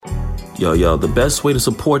Yo, the best way to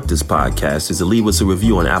support this podcast is to leave us a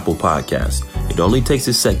review on Apple Podcasts. It only takes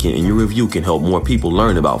a second, and your review can help more people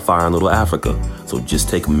learn about Fire in Little Africa. So just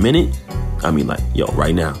take a minute,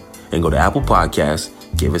 right now, and go to Apple Podcasts,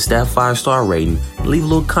 give us that 5-star rating, and leave a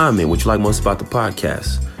little comment what you like most about the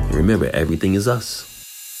podcast. And remember, everything is us.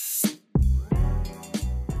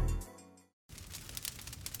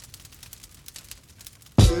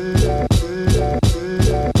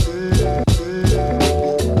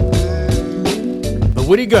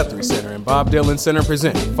 Woody Guthrie Center and Bob Dylan Center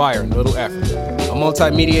present Fire in Little Africa, a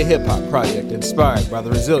multimedia hip-hop project inspired by the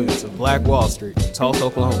resilience of Black Wall Street in Tulsa,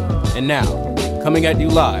 Oklahoma. And now, coming at you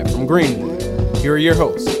live from Greenwood, here are your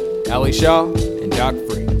hosts, Ali Shaw and Doc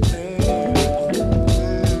Free.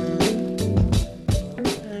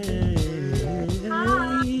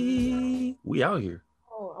 We out here.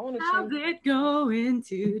 Oh, I want to. How's it going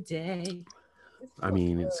today? I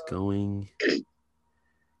mean, it's going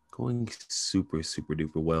super, super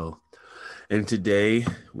duper well. And today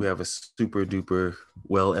we have a super duper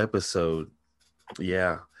well episode.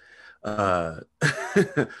 Yeah.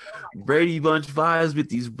 Brady Bunch vibes with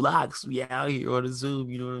these blocks. We out here on the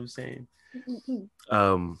Zoom, you know what I'm saying?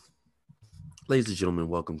 Ladies and gentlemen,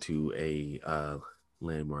 welcome to a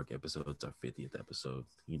landmark episode. It's our 50th episode.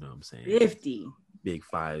 You know what I'm saying? 50. Big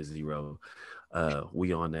 50.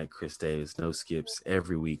 We on that Chris Davis, no skips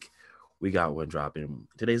every week. We got one dropping.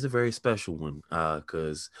 Today's a very special one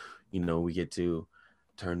because, we get to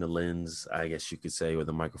turn the lens, I guess you could say, or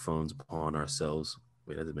the microphones upon ourselves.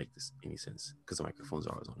 Wait, doesn't make this any sense because the microphones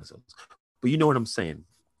are always on ourselves. But you know what I'm saying.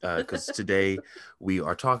 Because today we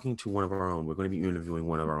are talking to one of our own. We're going to be interviewing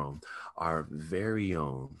one of our own, our very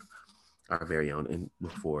own. And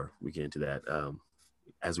before we get into that,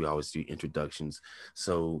 as we always do, introductions.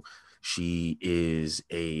 So she is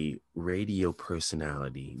a radio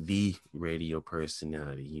personality, the radio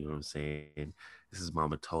personality, you know what I'm saying? This is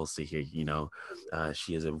Mama Tulsa here,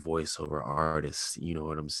 she is a voiceover artist, you know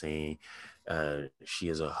what I'm saying? She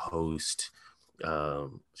is a host,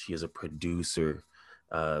 she is a producer,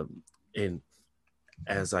 and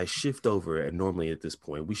as I shift over, and normally at this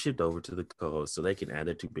point, we shift over to the co-host so they can add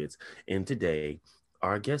their 2 bits. And today,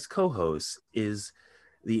 our guest co-host is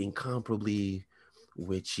the incomparably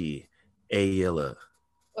witchy Ayla.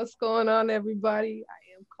 What's going on, everybody? I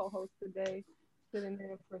am co-host today, sitting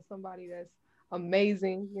in for somebody that's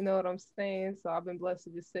amazing. You know what I'm saying? So I've been blessed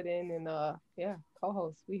to just sit in and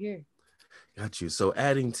co-host. We here. Got you. So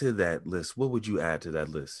adding to that list, what would you add to that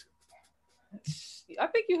list? I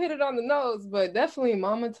think you hit it on the nose, but definitely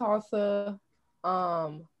Mama Tulsa,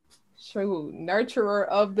 nurturer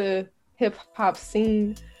of the hip hop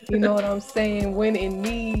scene. You know what I'm saying? When in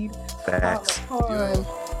need. Facts.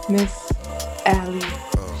 Miss Ali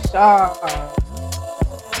Shaw.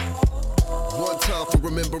 One time for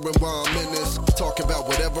remembering why I'm in this. Talking about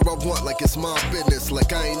whatever I want like it's my business.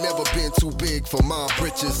 Like I ain't never been too big for my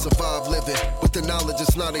britches. Survive living with the knowledge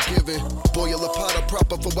it's not a given. Boil a pot of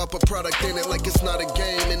proper for I put product in it like it's not a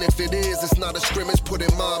game. And if it is, it's not a scrimmage. Put in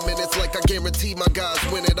my minutes like I guarantee my guys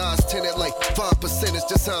win it. I tend it like 5%. It's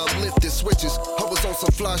just how I'm lifted. Switches. I was on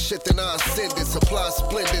some fly shit, then I ascended. Supply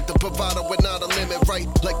splendid. The provider with not a limit, right?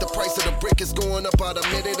 Like the price of the brick is going up, I'd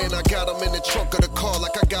admit it. And I got them in the trunk of the car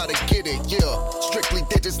like I gotta get it. Yeah. Strictly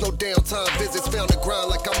digits, no downtime visits. Found the ground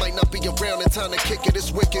like I might not be around in time to kick it.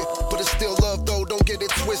 It's wicked, but it's still love though. Don't get it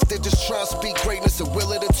twisted. Just try to speak greatness and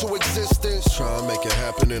will it into existence. Try to make it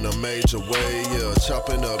happen in a major way. Yeah,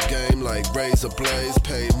 chopping up game like razor blades.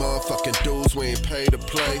 Pay motherfucking dues, we ain't pay to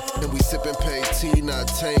play. And we sipping pay tea, not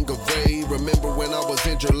Tanqueray. Remember when I was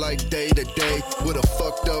injured like day to day with a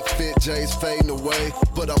fucked up fit, J's fading away.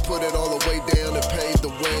 But I put it all the way down and paved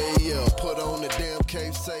the way. Yeah, put on the damn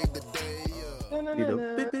cape, save the day.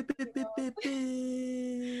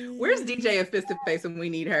 Where's DJ at Fist to Face when we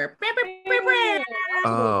need her?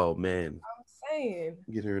 Oh man, I'm saying,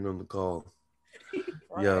 get her in on the call.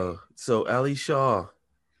 right. Yo, so Ali Shaw,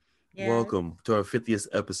 welcome to our 50th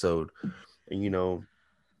episode. And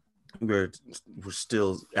we're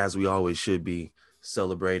still, as we always should be,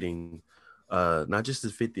 celebrating not just the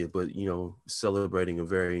 50th, but celebrating a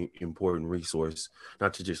very important resource,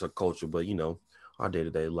 not to just our culture, but our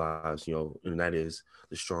day-to-day lives, and that is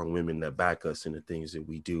the strong women that back us in the things that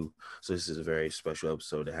we do. So this is a very special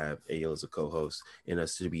episode to have Ayla as a co-host and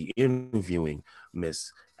us to be interviewing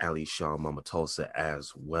Miss Ali Shaw, Mama Tulsa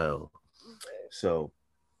as well. So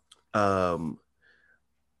I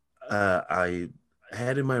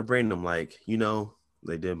had in my brain, I'm like,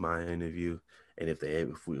 they did my interview, and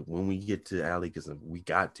when we get to Ali, because we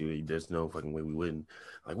got to, there's no fucking way we wouldn't.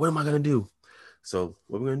 Like, what am I gonna do? So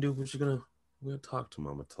what we're gonna do? We're gonna talk to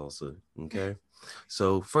Mama Tulsa, okay?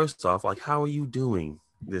 So first off, like, how are you doing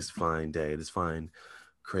this fine day, this fine,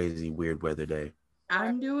 crazy, weird weather day?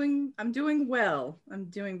 I'm doing well. I'm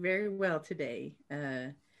doing very well today.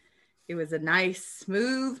 It was a nice,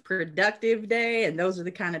 smooth, productive day, and those are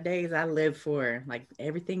the kind of days I live for. Like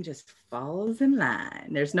everything just falls in line.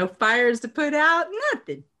 There's no fires to put out,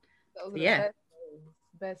 nothing. Those are the Yeah.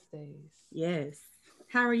 best days. Yes.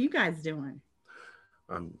 How are you guys doing?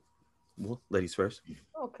 Well, ladies first.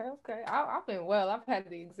 Okay. I've been well. I've had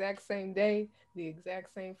the exact same day, the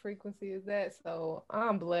exact same frequency as that. So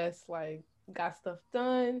I'm blessed. Like, got stuff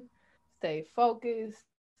done, stay focused,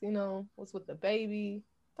 was with the baby.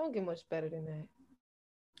 Don't get much better than that.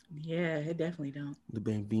 Yeah, it definitely don't. The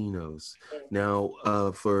Bambinos. Now,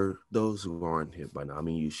 for those who aren't here by now, I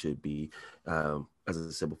mean, you should be. As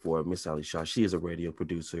I said before, Miss Ali Shaw, she is a radio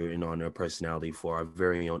producer and on-air personality for our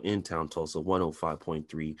very own In Town Tulsa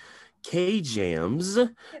 105.3 K-Jams,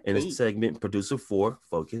 and a segment producer for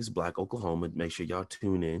Focus Black Oklahoma. Make sure y'all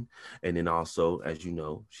tune in. And then also, as you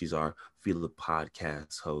know, she's our Feel the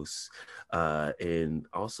Podcast host. And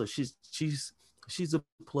also, she's a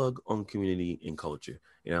plug on community and culture.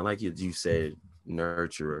 And I like it you said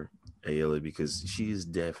nurturer, Ayla, because she is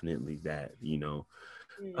definitely that,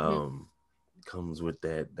 comes with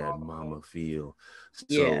that mama feel. So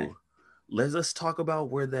Yeah. let's talk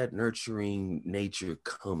about where that nurturing nature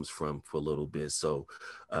comes from for a little bit. So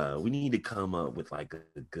we need to come up with like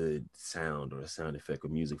a good sound or a sound effect or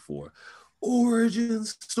music for origin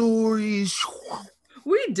stories.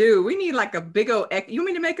 We do. We need like a big old you want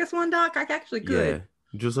me to make us one, Doc? I actually could. Yeah.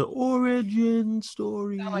 Just an origin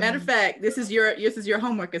story. Matter of fact, this is your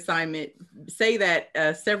homework assignment. Say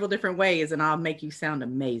that several different ways, and I'll make you sound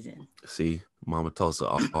amazing. See, Mama Tulsa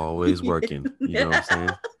always working. You know what I'm saying?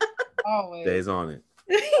 Always. Days on it.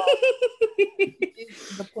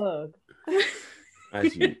 The plug.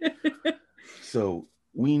 That's you. So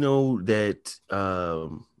we know that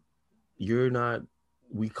you're not.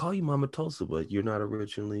 We call you Mama Tulsa, but you're not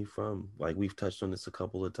originally from. Like we've touched on this a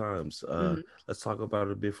couple of times. Let's talk about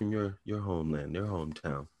it a bit from your homeland, your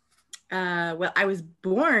hometown. Well, I was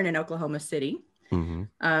born in Oklahoma City, Mm-hmm.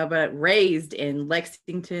 but raised in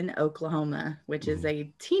Lexington, Oklahoma, which is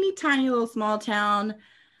a teeny tiny little small town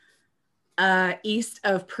east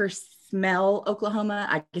of Purcell, Oklahoma.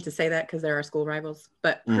 I get to say that because they're our school rivals,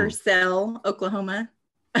 but Purcell, Oklahoma.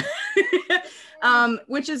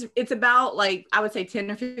 Which is, it's about like, I would say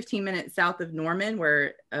 10 or 15 minutes south of Norman,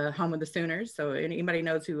 where home of the Sooners. So anybody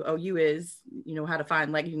knows who OU is, you know how to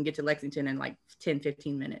find, like you can get to Lexington in like 10,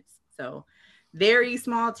 15 minutes. So very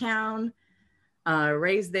small town,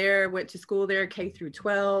 raised there, went to school there, K through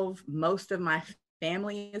 12. Most of my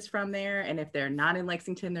family is from there. And if they're not in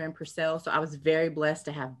Lexington, they're in Purcell. So I was very blessed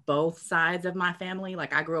to have both sides of my family.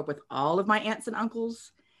 Like I grew up with all of my aunts and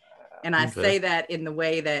uncles. And I say that in the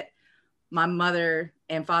way that my mother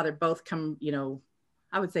and father both come, you know,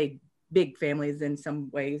 I would say big families in some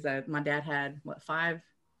ways. My dad had 5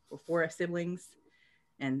 or 4 siblings,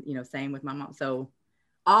 and, you know, same with my mom. So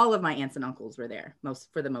all of my aunts and uncles were there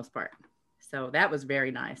for the most part. So that was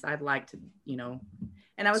very nice. I'd like to, you know,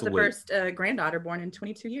 and I was the first granddaughter born in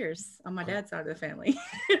 22 years on my dad's side of the family.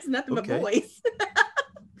 It's nothing but boys.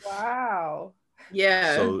 Wow.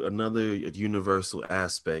 Yeah. So another universal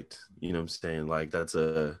aspect, you know what I'm saying? Like that's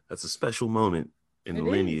a special moment in the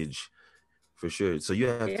lineage for sure. So you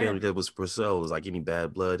have family that was Purcell. Was like any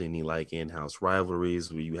bad blood, any like in-house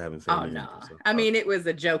rivalries? Were you having family? Oh, no. I mean, it was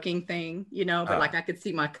a joking thing, you know, but like I could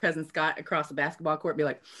see my cousin Scott across the basketball court be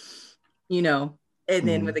like, you know, and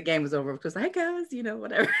then when the game was over, because like, hey guys, you know,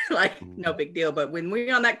 whatever, like no big deal. But when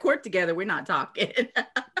we're on that court together, we're not talking.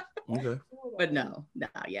 Okay. But no,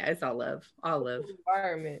 yeah, it's all love. All love.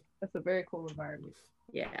 Environment. That's a very cool environment.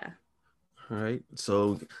 Yeah. All right.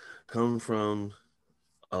 So come from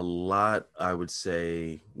a lot, I would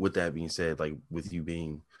say, with that being said, like with you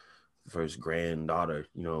being the first granddaughter,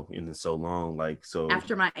 you know, in so long, like, so.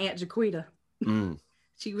 After my Aunt Jaquita.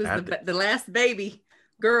 She was the last baby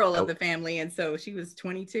girl of the family. And so she was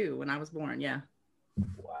 22 when I was born. Yeah.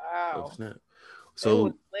 Wow. Oh, snap. So it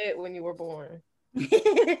was lit when you were born.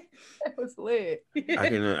 It was lit.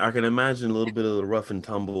 I can imagine a little bit of the rough and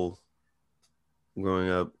tumble growing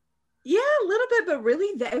up. Yeah, a little bit, but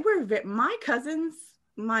really they were my cousins,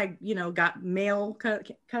 my, you know, got male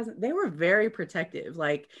cousins, they were very protective.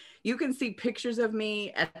 Like you can see pictures of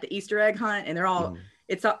me at the Easter egg hunt and they're all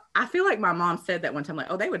I feel like my mom said that one time, like,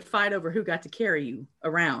 oh, they would fight over who got to carry you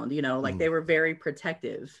around, you know, like they were very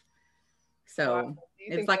protective. So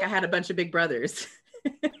it's like I had a bunch of big brothers.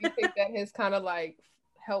 You think that has kind of like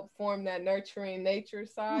helped form that nurturing nature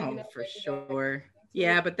side? Oh, you know, for sure.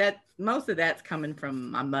 Yeah, but most of that's coming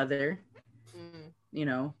from my mother. You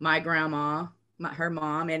know, my grandma, her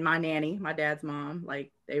mom, and my nanny, my dad's mom.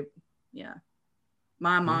 Like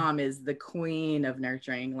my mom is the queen of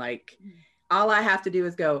nurturing. Like all I have to do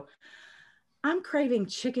is go, I'm craving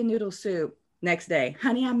chicken noodle soup. Next day,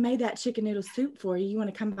 honey, I made that chicken noodle soup for you. You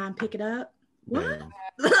want to come by and pick it up? What?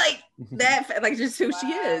 Like that, like just who she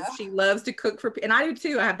is. She loves to cook for, and I do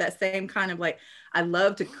too. I have that same kind of like, I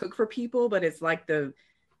love to cook for people, but it's like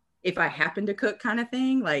if I happen to cook kind of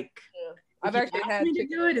thing. Like I've actually had me to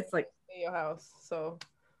do it. It's like in your house, so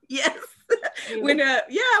yes. when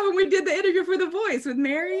we did the interview for The Voice with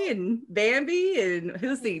Mary and Bambi and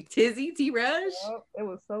Tizzy T. Rush. Yep, it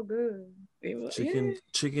was so good.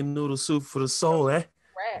 Chicken noodle soup for the soul, eh?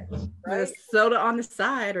 Right. With a soda on the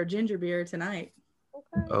side or ginger beer tonight.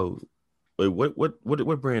 Okay. Oh, wait, what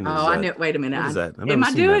brand is that? I knew. Wait a minute. What is that? Am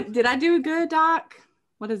I doing? Did I do good, Doc?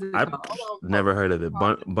 What is it I've called? never heard of it.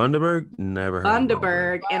 Bundaberg? Never heard of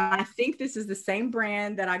Bundaberg. And I think this is the same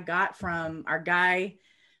brand that I got from our guy,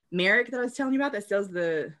 Merrick, that I was telling you about, that sells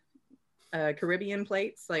the Caribbean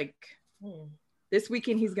plates. Like this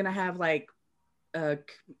weekend, he's going to have like,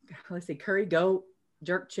 let's see, curry goat,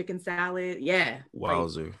 jerk chicken salad. Yeah.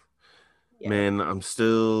 Wowzer. Like, yeah. Man,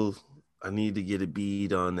 I need to get a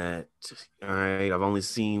bead on that. All right. I've only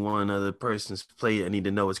seen one other person's plate. I need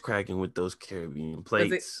to know what's cracking with those Caribbean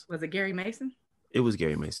plates. Was it Gary Mason? It was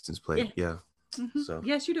Gary Mason's plate. Yeah. Mm-hmm. So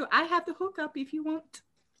yes, you do. I have the hookup if you want.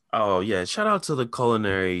 Oh yeah. Shout out to the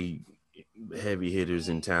culinary heavy hitters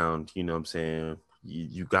in town. You know what I'm saying?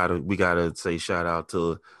 We gotta say shout out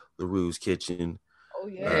to LaRue's Kitchen. Oh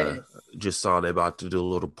yeah. Just saw they about to do a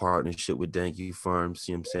little partnership with Danky Farms.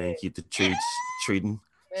 You know what I'm saying? Keep the treats treating.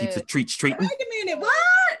 Keep the treats treating. Wait a minute,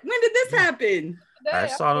 what? When did this happen? I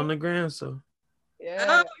saw it on the gram, so.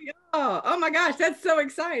 Yeah. Oh my gosh, that's so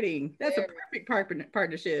exciting. That's a perfect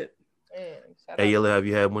partnership. Man, hey, Yella, have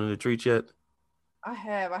you had one of the treats yet? I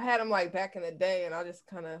have. I had them like back in the day, and I just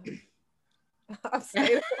kind of.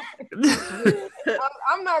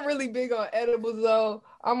 I'm not really big on edibles though.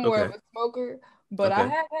 I'm more of a smoker, but I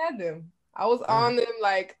have had them. I was on them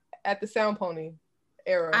like at the Sound Pony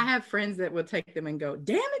era. I have friends that will take them and go,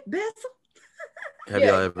 "Damn it, Bessel." Have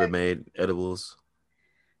y'all ever made edibles?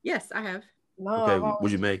 Yes, I have. No. Okay,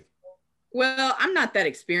 what'd you make? Well, I'm not that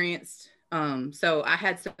experienced. So I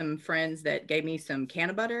had some friends that gave me some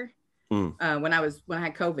canna butter when I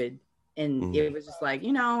had COVID, and it was just like,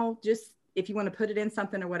 just if you want to put it in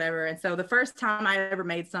something or whatever. And so the first time I ever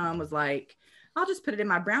made some was like, I'll just put it in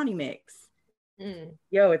my brownie mix.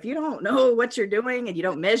 Yo, if you don't know what you're doing and you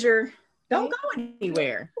don't measure, don't go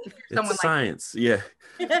anywhere. It's science.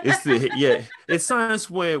 It's science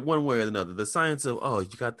one way or another. The science of,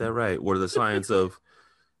 you got that right. Or the science of,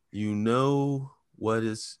 what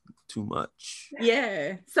is too much.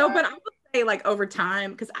 Yeah. So, but I would say like over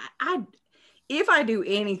time, because if I do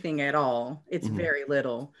anything at all, it's very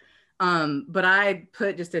little. But I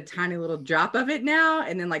put just a tiny little drop of it now,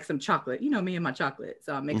 and then like some chocolate, me and my chocolate.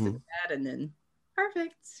 So I mix it with that, and then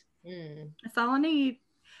perfect. That's all I need.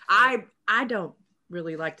 I don't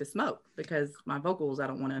really like to smoke because my vocals, I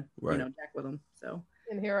don't want to, jack with them. So.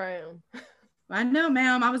 And here I am. I know,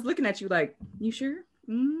 ma'am. I was looking at you like, you sure?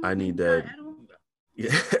 I need that.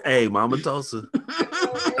 Yeah. Hey, Mama Tulsa.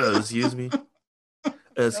 Excuse me.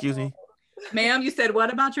 Excuse me. Ma'am, you said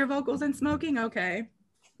what about your vocals and smoking? Okay.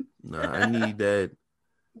 Nah, I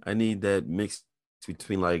need that mix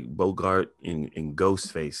between like Bogart and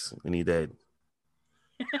Ghostface. I need that.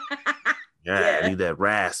 I need that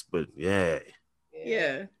rasp, but yeah.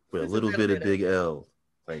 With a little bit of Big L.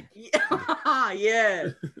 Like yeah.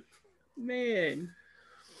 Man.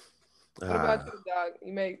 What about you, Dog?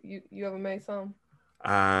 You ever made some?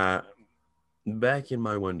 Back in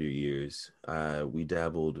my Wonder years, we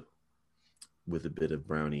dabbled with a bit of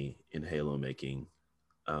brownie and halo making.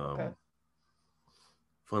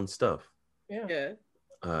 Fun stuff. Yeah.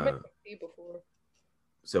 I made some tea before.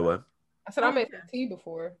 So what? I said I made some tea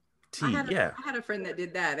before. Tea, I had a friend that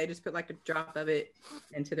did that. They just put like a drop of it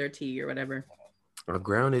into their tea or whatever. I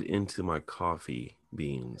ground it into my coffee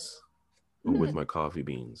beans. With my coffee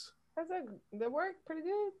beans. That worked pretty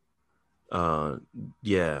good.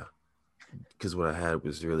 Yeah. Because what I had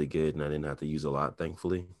was really good and I didn't have to use a lot,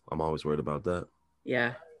 thankfully. I'm always worried about that.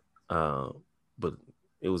 Yeah. But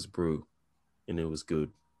it was brew and it was good.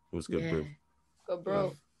 It was good brew. Good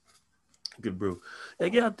brew. Good brew. Yeah,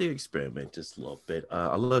 get out there, experiment just a little bit.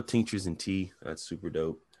 I love tinctures and tea. That's super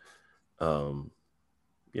dope.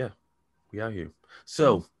 Yeah, we out here.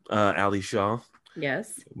 So, Ali Shaw.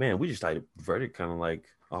 Yes. Man, we just started verdict kind of like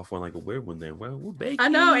off on like a weird one there. Well, we're baking. I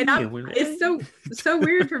know, and it's so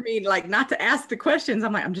weird for me like not to ask the questions.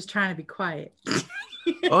 I'm like, I'm just trying to be quiet.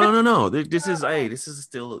 Oh no. This is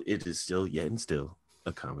still yet and still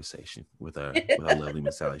a conversation with our lovely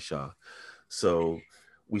Miss Sally Shaw. So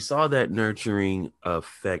we saw that nurturing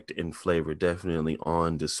effect and flavor definitely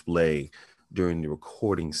on display during the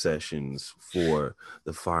recording sessions for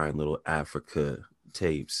the Fire in Little Africa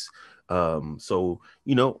tapes. So,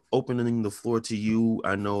 opening the floor to you.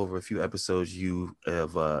 I know over a few episodes you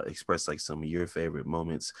have expressed like some of your favorite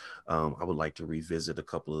moments. I would like to revisit a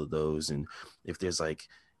couple of those, and if there's like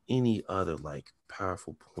any other like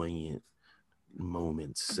powerful, poignant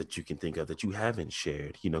moments that you can think of that you haven't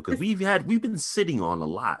shared, because we've been sitting on a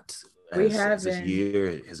lot as this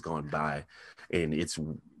year has gone by, and it's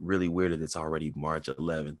really weird that it's already March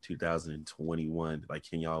 11th, 2021. Like,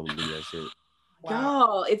 can y'all believe that shit? Wow.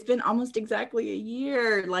 Y'all, it's been almost exactly a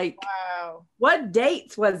year. Like, wow. What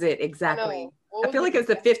dates was it exactly? I feel like it's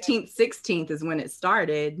the 15th, 16th is when it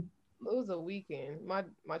started. It was a weekend. My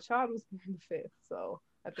child was born the 5th, so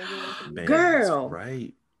I think it was Man, girl.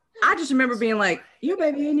 Right. I just remember being like, your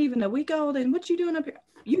baby ain't even a week old, and what you doing up here?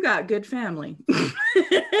 You got good family. That's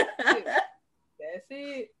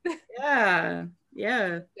it. Yeah.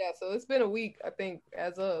 Yeah, so it's been a week, I think,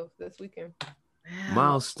 as of this weekend. Wow.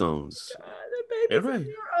 Milestones. God, the baby's a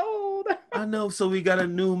year old. I know. So we got a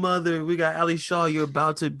new mother. We got Ali Shaw. You're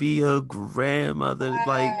about to be a grandmother.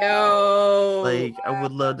 Wow. Like I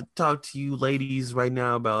would love to talk to you ladies right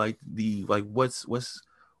now about what's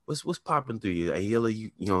popping through you. Ayala,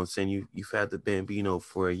 you know what I'm saying? You've had the Bambino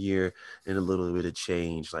for a year and a little bit of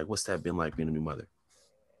change. Like, what's that been like being a new mother?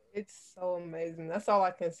 It's so amazing. That's all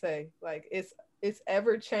I can say. Like, it's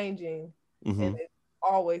ever changing, and it's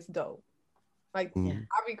always dope. Like, I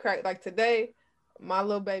be cracked. Like today, my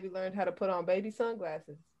little baby learned how to put on baby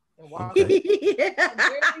sunglasses and walk. And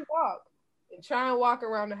barely walk and try and walk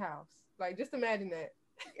around the house. Like, just imagine that.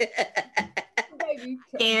 Baby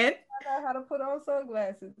and out how to put on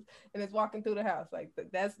sunglasses and it's walking through the house. Like,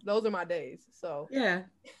 those are my days. So yeah.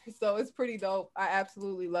 So it's pretty dope. I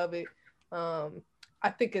absolutely love it. I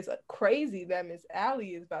think it's crazy that Miss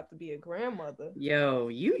Allie is about to be a grandmother. Yo,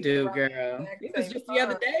 you do, girl. It was just the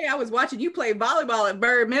other day I was watching you play volleyball at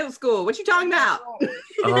Bird Middle School. What you talking about?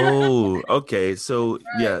 Oh, okay. So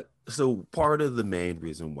yeah. So part of the main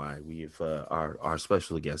reason why we've our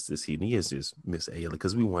special guest this evening is Miss Ayala,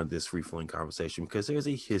 because we wanted this free-flowing conversation because there's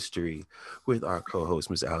a history with our co-host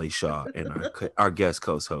Miss Ali Shaw and our guest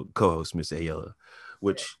co-host Miss Ayala,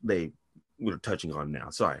 which we're touching on now.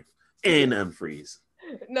 Sorry, and unfreeze.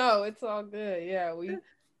 No, it's all good. Yeah,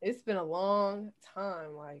 it's been a long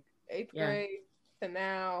time, like 8th grade to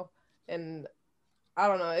now, and I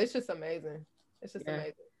don't know. It's just amazing. It's just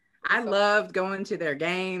amazing. I loved going to their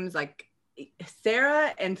games. Like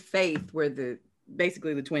Sarah and Faith were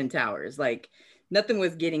basically the twin towers. Like nothing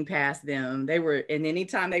was getting past them. They were, and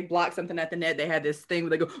anytime they blocked something at the net, they had this thing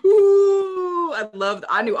where they go, ooh.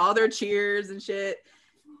 I knew all their cheers and shit.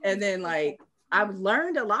 And then like I've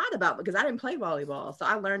learned a lot about, because I didn't play volleyball. So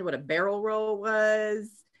I learned what a barrel roll was.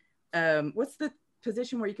 What's the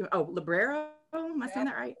position where you can, librero? Am I saying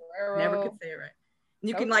that right? Librero. Never could say it right.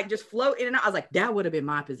 You can like just float in and out. I was like, that would have been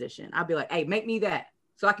my position. I'd be like, hey, make me that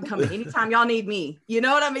so I can come in anytime y'all need me. You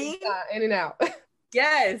know what I mean? In and out.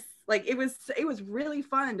 Yes. Like it was really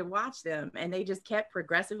fun to watch them, and they just kept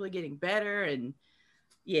progressively getting better. And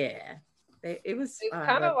it's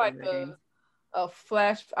kind of like a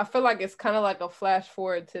flash. I feel like it's kind of like a flash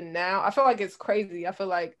forward to now. I feel like it's crazy. I feel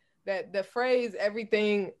like that the phrase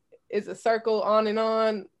everything is a circle on and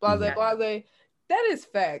on, blase, blase. That is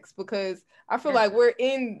facts, because I feel like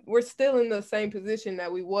we're still in the same position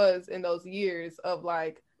that we was in those years of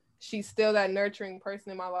like, she's still that nurturing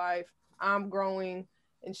person in my life. I'm growing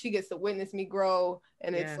and she gets to witness me grow.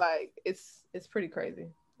 And it's like, it's pretty crazy.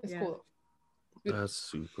 It's cool. That's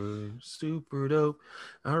super, super dope.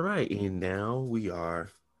 All right. And now we are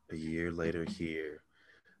a year later here.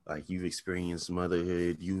 Like, you've experienced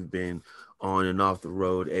motherhood. You've been on and off the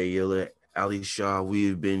road. Ayala, Ali Shaw,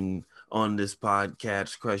 we've been on this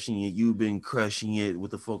podcast crushing it. You've been crushing it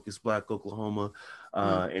with the Focus Black Oklahoma.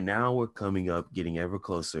 And now we're coming up, getting ever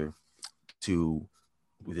closer to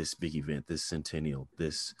this big event, this centennial,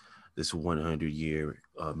 this 100-year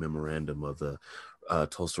memorandum of the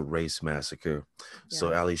Tulsa Race Massacre. Yeah.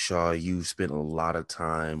 So Ali Shaw, you spent a lot of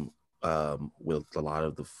time with a lot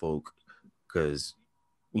of the folk, because,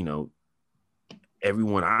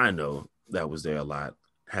 everyone I know that was there a lot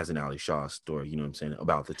has an Ali Shaw story, you know what I'm saying,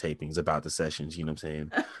 about the tapings, about the sessions, you know what I'm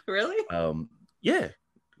saying? Really? Yeah,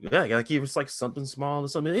 like it was like something small or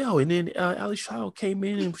something. And then Ali Shaw came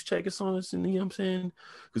in and was checking on us, and you know what I'm saying?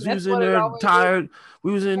 Because we was in there tired.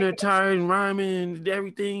 We was in there tired and rhyming and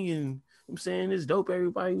everything, and I'm saying it's dope.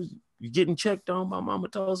 Everybody was, You getting checked on by Mama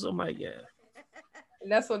Tulsa? I'm like, yeah.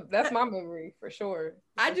 And that's my memory for sure.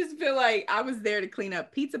 I just feel like I was there to clean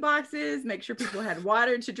up pizza boxes, make sure people had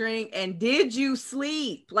water to drink, and did you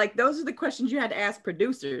sleep? Like, those are the questions you had to ask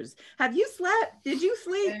producers. Have you slept? Did you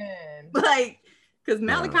sleep? Man. Like, because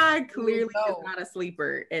Malachi No. clearly is not a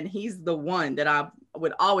sleeper, and he's the one that I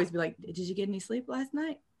would always be like, did you get any sleep last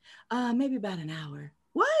night? Maybe about an hour.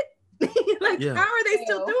 What? Like, Yeah. how are they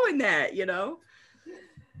still doing that, you know?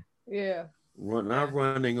 Yeah. Not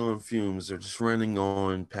running on fumes, they're just running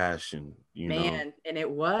on passion, you know. And it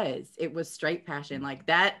was straight passion. Like,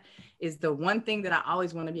 that is the one thing that I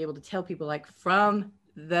always want to be able to tell people, like, from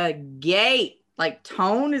the gate. Like,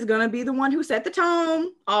 Tone is going to be the one who set the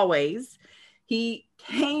tone always. He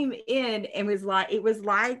came in and was like, it was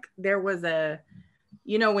like there was a,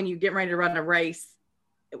 you know, when you get ready to run a race,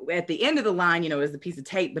 at the end of the line, you know, is a piece of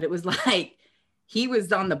tape, but it was like he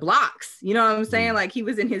was on the blocks, you know what I'm saying? Like, he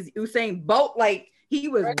was in his Usain Bolt, like, he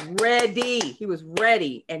was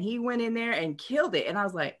ready, and he went in there and killed it. And I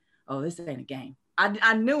was like, oh, this ain't a game.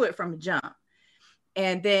 I knew it from the jump.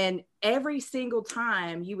 And then every single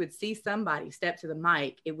time you would see somebody step to the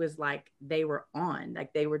mic, it was like they were on,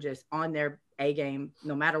 like they were just on their A game,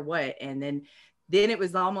 no matter what. And then it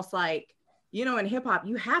was almost like, you know, in hip hop,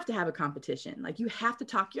 you have to have a competition. Like, you have to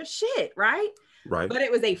talk your shit, right? Right. But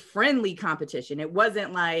it was a friendly competition. It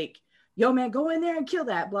wasn't like, yo, man, go in there and kill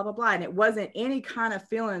that, blah, blah, blah. And it wasn't any kind of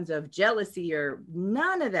feelings of jealousy or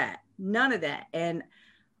none of that. And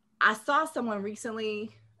I saw someone recently,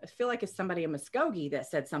 I feel like it's somebody in Muskogee, that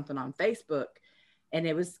said something on Facebook. And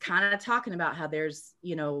it was kind of talking about how there's,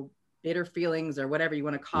 you know, bitter feelings or whatever you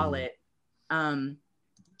want to call it. And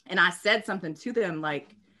I said something to them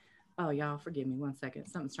like, oh, y'all, forgive me 1 second.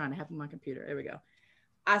 Something's trying to happen with my computer. There we go.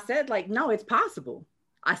 I said, like, no, it's possible.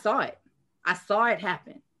 I saw it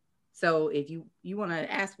happen. So if you want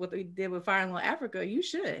to ask what they did with Fire in Little Africa, you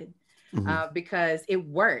should, because it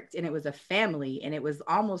worked, and it was a family, and it was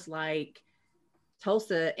almost like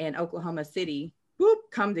Tulsa and Oklahoma City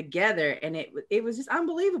come together, and it was just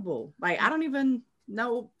unbelievable. Like, I don't even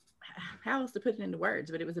know how else to put it into words,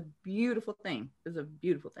 but it was a beautiful thing.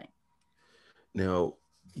 Now,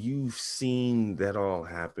 you've seen that all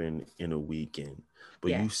happen in a weekend,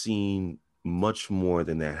 but you've seen much more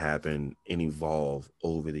than that happen and evolve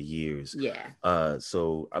over the years. Yeah.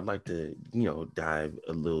 So I'd like to, you know, dive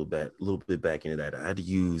a little bit back into that. I had to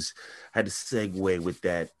segue with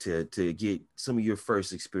that to get some of your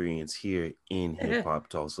first experience here in hip hop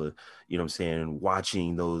Tulsa, you know what I'm saying,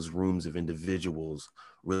 watching those rooms of individuals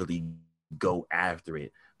really go after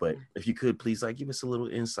it. But if you could please, like, give us a little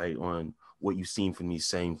insight on what you've seen from these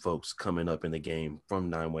same folks coming up in the game, from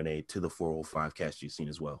 918 to the 405 cast you've seen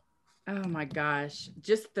as well. Oh my gosh,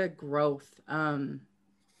 just the growth.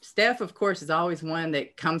 Steph, of course, is always one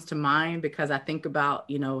that comes to mind, because I think about,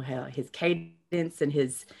 you know, his cadence and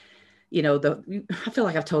his, you know, I feel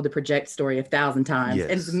like I've told the Project story 1,000 times. Yes.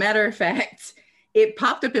 And as a matter of fact, it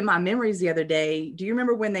popped up in my memories the other day. Do you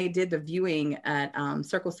remember when they did the viewing at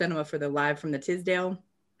Circle Cinema for the Live from the Tisdale?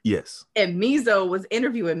 Yes. And Mizo was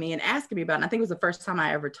interviewing me and asking me about it. And I think it was the first time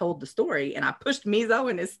I ever told the story. And I pushed Mizo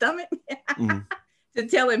in his stomach to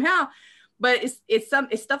tell him how. But it's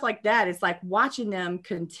stuff like that. It's like watching them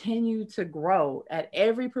continue to grow at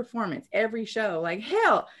every performance, every show. Like,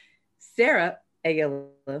 hell, Sarah Ayala,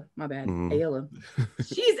 my bad, Ayala.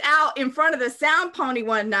 She's out in front of the Sound Pony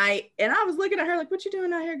one night, and I was looking at her like, "What you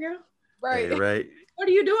doing out here, girl?" Right. Hey, right. What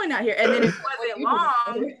are you doing out here? And then it wasn't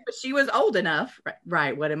long, but she was old enough.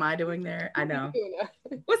 Right. What am I doing there? I know.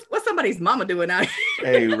 What's somebody's mama doing out here?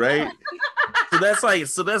 Hey, right.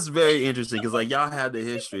 So that's very interesting, because like y'all have the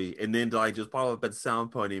history, and then to like just pop up at the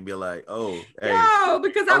Sound Pony and be like, oh, hey. No,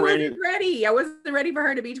 because I wasn't ready. I wasn't ready for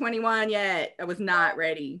her to be 21 yet. I was not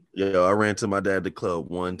ready. Yeah, I ran to my dad at the club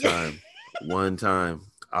one time.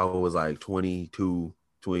 I was like 22,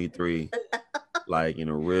 23. Like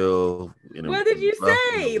what did you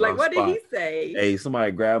say? Like, what did he say? Hey,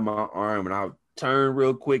 somebody grabbed my arm and I turned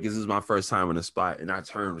real quick. This is my first time in the spot, and I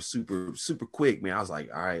turned super, super quick, man. I was like,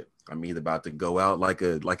 all right, I'm either about to go out like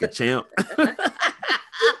a champ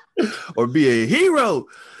or be a hero.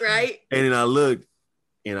 Right. And then I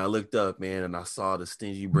looked up, man, and I saw the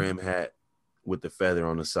stingy brim hat with the feather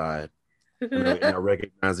on the side. And I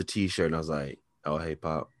recognized the t-shirt, and I was like, oh, hey,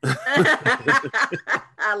 Pop.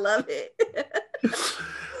 I love it.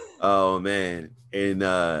 Oh, man. And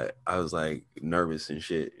I was like nervous and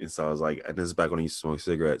shit. And so I was like, this is back when I used to smoke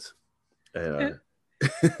cigarettes. And,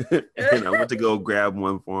 and I went to go grab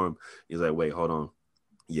one for him. He's like, wait, hold on.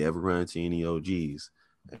 You ever run into any OGs?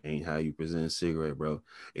 That ain't how you present a cigarette, bro.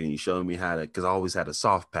 And he showed me how to, because I always had a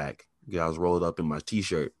soft pack. I was rolled up in my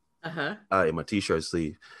t-shirt. in my t-shirt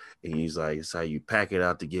sleeve. And he's like, it's how you pack it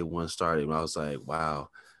out to get one started. And I was like, wow,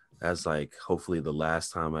 that's like hopefully the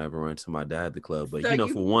last time I ever run into my dad at the club. But So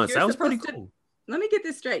for once, that was pretty cool. Let me get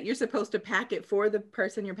this straight. You're supposed to pack it for the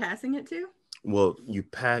person you're passing it to? Well, you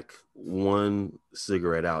pack one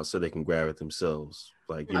cigarette out so they can grab it themselves.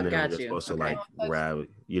 Like you're never supposed to like grab it.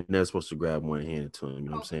 You're never supposed to grab one and hand it to them. You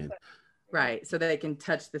know what I'm saying? Right. So they can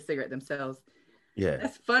touch the cigarette themselves. Yeah.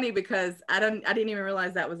 That's funny because I didn't even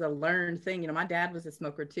realize that was a learned thing. You know, my dad was a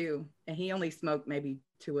smoker too, and he only smoked maybe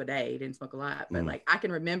 2 a day. He didn't smoke a lot, but like I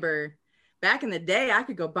can remember back in the day, I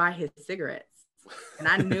could go buy his cigarettes. And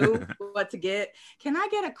I knew what to get. Can I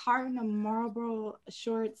get a carton of Marlboro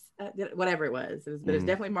shorts? Whatever it was. But it's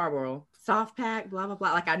definitely Marlboro. Soft pack, blah, blah,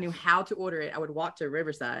 blah. Like I knew how to order it. I would walk to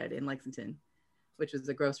Riverside in Lexington, which was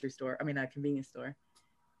a convenience store.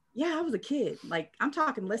 Yeah, I was a kid. Like I'm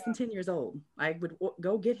talking less than 10 years old. I would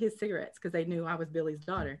go get his cigarettes because they knew I was Billy's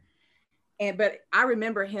daughter. But I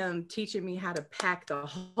remember him teaching me how to pack the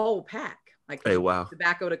whole pack. Like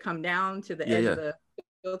tobacco to come down to the edge of the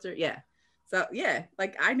filter. Yeah. So yeah,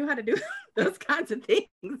 like I knew how to do those kinds of things.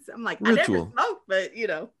 I'm like, ritual. I never smoked, but you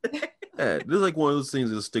know. Yeah, there's like one of those things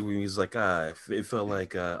that'll stick with me. It's like, it felt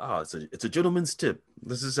like, it's a gentleman's tip.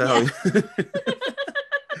 This is how. Yeah.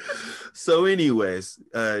 So, anyways,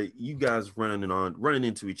 you guys running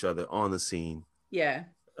into each other on the scene. Yeah.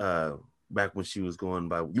 Back when she was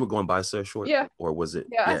you were going by Sarah Short. Yeah. Or was it?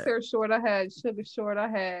 Yeah, I Sarah Short. I had Sugar Short.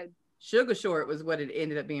 Sugar Short was what it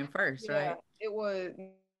ended up being first, right? It was.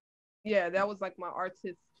 Yeah, that was like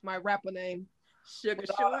my rapper name. Sugar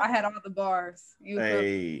Short. I had all the bars.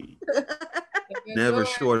 Hey. Never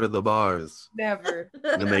short of the bars. Never.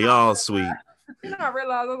 And they all sweet. Then I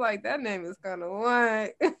realized I was like, that name is kind of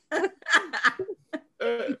whack.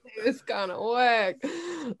 It's kind of whack.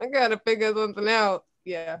 I gotta figure something out.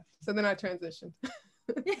 Yeah. So then I transitioned.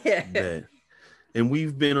 Yeah. And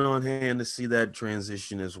we've been on hand to see that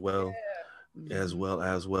transition as well. Yeah. As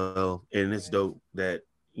well. And it's dope that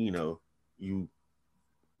you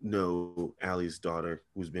know Allie's daughter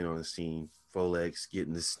who's been on the scene, Folex,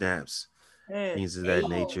 getting the snaps, things of that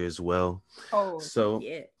nature as well.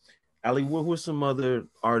 Allie, what were some other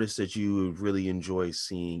artists that you really enjoy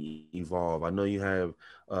seeing evolve? I know you have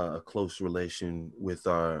a close relation with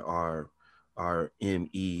our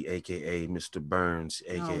ME, aka Mr. Burns,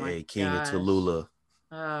 aka King of Tallulah.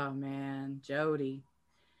 Oh man, Jody.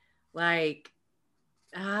 Like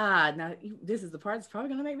now this is the part that's probably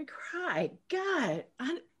gonna make me cry. God,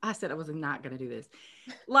 I said I was not gonna do this.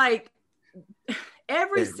 Like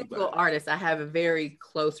every single artist I have a very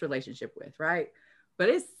close relationship with, right? But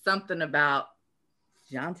it's something about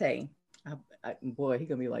Jonte. Boy, he's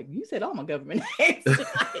gonna be like, you said all my government names.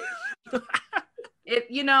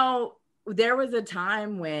 There was a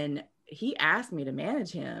time when he asked me to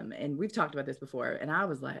manage him, and we've talked about this before, and I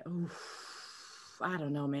was like, oh, I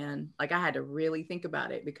don't know, man. Like I had to really think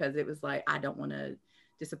about it because it was like, I don't want to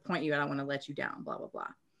disappoint you. I don't want to let you down, blah, blah, blah.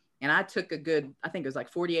 And I took I think it was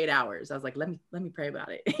like 48 hours. I was like, let me pray about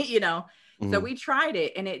it, So we tried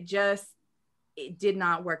it and it did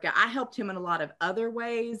not work out. I helped him in a lot of other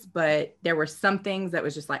ways, but there were some things that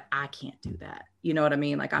was just like, I can't do that. You know what I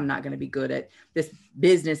mean? Like, I'm not going to be good at this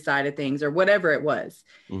business side of things or whatever it was.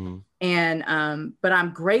 Mm-hmm. And, but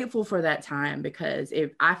I'm grateful for that time because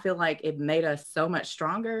I feel like it made us so much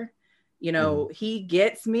stronger. He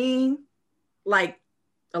gets me like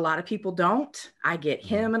a lot of people don't. I get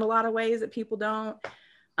him in a lot of ways that people don't.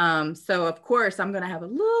 So of course I'm going to have a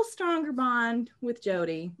little stronger bond with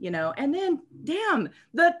Jody, and then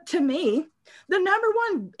to me, the number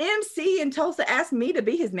one MC in Tulsa asked me to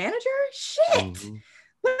be his manager. Shit. Mm-hmm.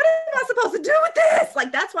 What am I supposed to do with this?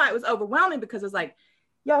 Like, that's why it was overwhelming because it was like,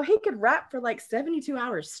 yo, he could rap for like 72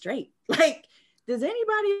 hours straight. Like, does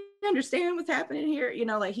anybody understand what's happening here?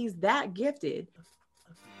 Like he's that gifted.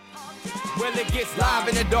 Well, it gets live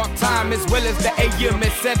in the dark time as well as the AM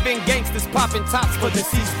at 7. Gangsters popping tops for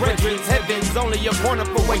deceased brethrens. Heaven's only a corner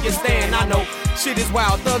for where you stand. I know shit is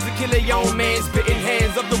wild. Thugs will kill their own man, spitting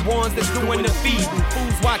hands of the ones that's doing the feeding.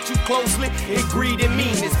 Fools watch you closely in greed and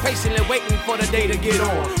meanness, patiently waiting for the day to get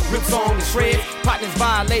on. Rips on the shreds, partners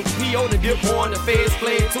violate PO to dip on. The feds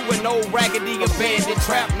fled to an old raggedy abandoned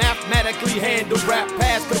trap. Mathematically handle rap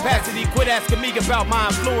past capacity. Quit asking me about my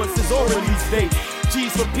influences or release dates.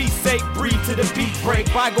 G's for peace sake, breathe to the beat break.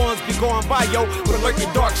 Bygones be going by, yo, with lurking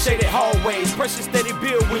dark shaded hallways. Pressure steady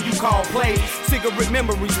build when you call plays. Cigarette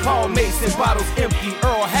memories, Paul Mason, bottles empty.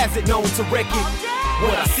 Earl has it known to wreck it.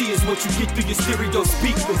 What I see is what you get through your stereo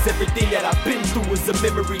speakers. Everything that I've been through is a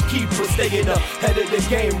memory keeper. Staying ahead of the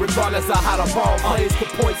game, regardless of how the ball plays. The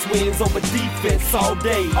points wins over defense all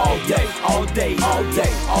day, all day, all day, all day,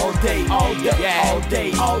 all day, all day, all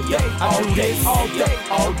day, all day. I do this all day,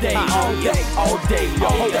 all day, all day, all day,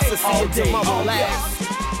 all day, all day.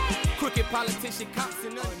 Crooked politician, cops,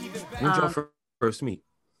 and uneven. When'd y'all first meet?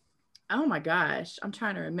 Oh my gosh, I'm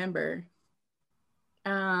trying to remember.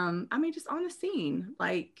 I mean, just on the scene,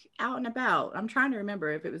 like out and about. I'm trying to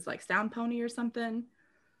remember if it was like Sound Pony or something.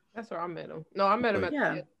 That's where I met him. No, I met him at the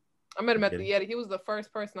Yeti. I met him at the Yeti. He was the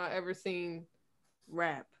first person I ever seen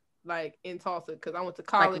rap, like in Tulsa, because I went to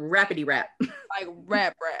college. Like rapidy rap. Like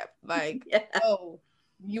rap. Like, oh,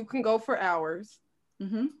 you can go for hours.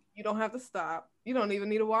 Mm-hmm. You don't have to stop. You don't even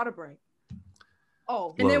need a water break.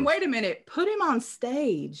 Oh, and then wait a minute, put him on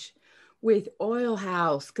stage with Oil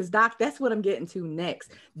House, because Doc, that's what I'm getting to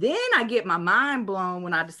next. Then I get my mind blown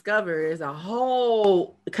when I discover there's a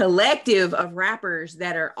whole collective of rappers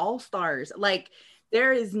that are all-stars. Like,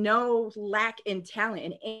 there is no lack in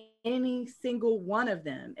talent in any single one of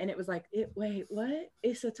them. And it was like, wait, what?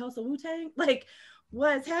 It's a Tulsa Wu-Tang? Like,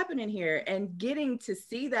 what's happening here? And getting to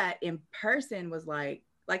see that in person was like,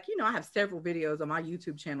 you know, I have several videos on my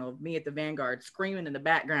YouTube channel of me at the Vanguard screaming in the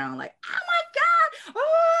background, like, oh my God,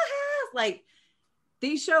 oh, like,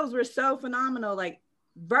 these shows were so phenomenal. Like,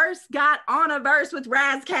 Verse got on a verse with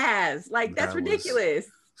Raz Kaz. Like, that's ridiculous.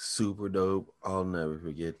 Super dope. I'll never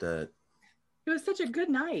forget that. It was such a good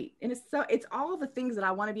night. And it's all the things that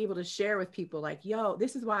I want to be able to share with people. Like, yo,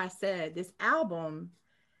 this is why I said this album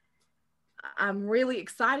I'm really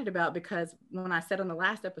excited about, because when I said on the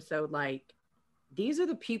last episode, like, these are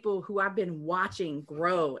the people who I've been watching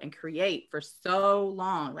grow and create for so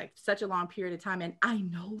long, like such a long period of time. And I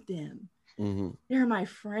know them. Mm-hmm. They're my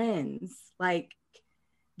friends. Like,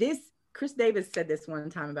 this, Chris Davis said this one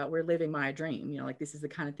time about we're living my dream, you know, like this is the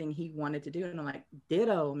kind of thing he wanted to do. And I'm like,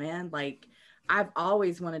 ditto, man. Like, I've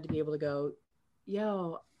always wanted to be able to go,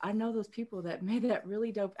 yo, I know those people that made that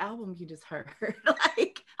really dope album you just heard.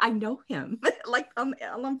 Like, I know him. Like, I'm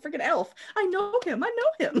freaking Elf. I know him.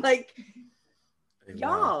 Like,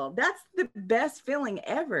 y'all, that's the best feeling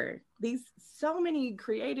ever. These so many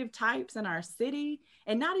creative types in our city,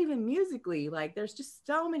 and not even musically. Like, there's just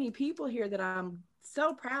so many people here that I'm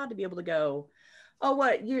so proud to be able to go, oh,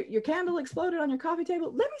 what, your candle exploded on your coffee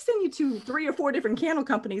table? Let me send you to 3 or 4 different candle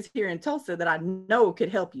companies here in Tulsa that I know could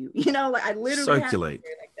help you. You know, like, I literally circulate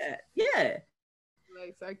like that. Yeah.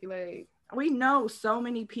 Like, circulate. We know so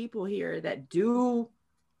many people here that do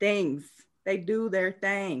things. They do their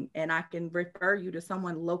thing, and I can refer you to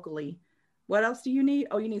someone locally. What else do you need?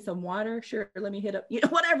 Oh, you need some water? Sure, let me hit up, you know,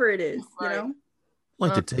 whatever it is, right. You know? I'd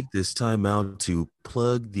like to take this time out to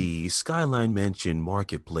plug the Skyline Mansion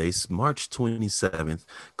Marketplace, March 27th,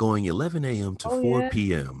 going 11 a.m. to 4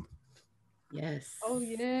 p.m. Yes. Oh,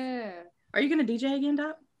 yeah. Are you going to DJ again,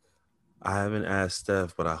 Doc? I haven't asked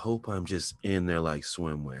Steph, but I hope I'm just in there like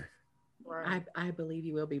swimwear. Right. I believe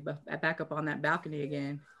you will be back up on that balcony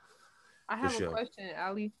again. I have a question,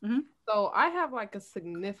 Ali. Mm-hmm. So I have like a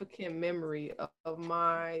significant memory of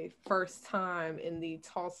my first time in the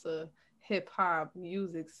Tulsa hip hop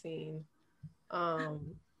music scene.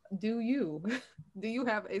 Do you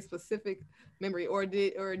have a specific memory, or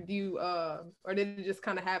did it just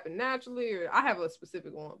kind of happen naturally? Or I have a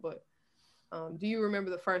specific one, but do you remember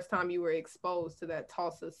the first time you were exposed to that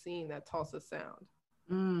Tulsa scene, that Tulsa sound?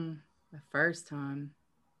 The first time.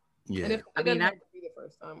 Yeah. And if I mean, be the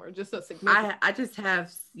first time, or just a significant. I just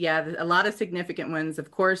have, a lot of significant ones.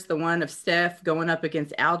 Of course, the one of Steph going up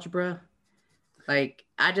against Algebra. Like,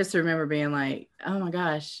 I just remember being like, oh my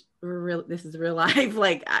gosh, this is real life.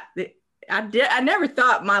 Like, I never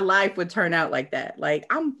thought my life would turn out like that. Like,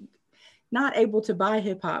 I'm not able to buy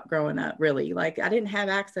hip hop growing up, really. Like, I didn't have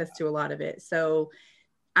access to a lot of it. So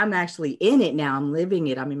I'm actually in it now. I'm living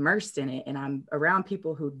it. I'm immersed in it. And I'm around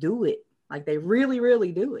people who do it. Like, they really,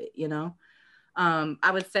 really do it, you know?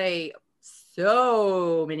 I would say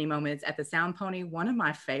so many moments at the Sound Pony. One of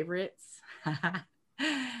my favorites.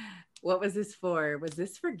 What was this for? Was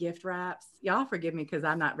this for gift wraps? Y'all forgive me because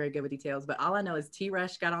I'm not very good with details, but all I know is T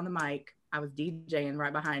Rush got on the mic. I was DJing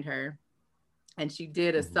right behind her, and she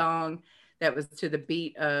did a song that was to the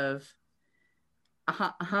beat of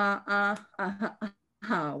what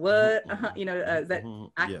you know, that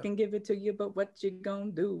I can give it to you, but what you gonna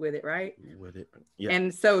do with it, right? With it, yeah.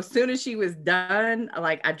 And so as soon as she was done,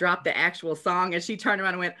 like, I dropped the actual song, and she turned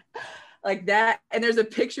around and went like that. And there's a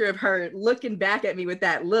picture of her looking back at me with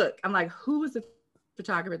that look. I'm like, who was the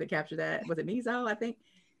photographer that captured that? Was it Mizo, I think?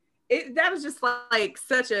 that was just like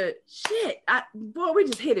such a shit. Boy, we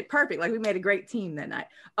just hit it perfect. Like we made a great team that night.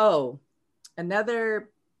 Oh, another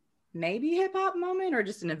maybe hip hop moment or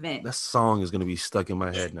just an event. That song is gonna be stuck in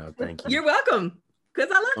my head now. Thank you. You're welcome. Cause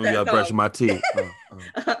I love that song. Brushing my teeth.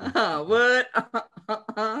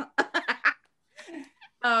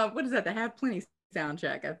 What is that? The Have Plenty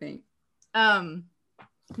soundtrack, I think.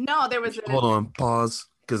 No, there was. Hold on, pause.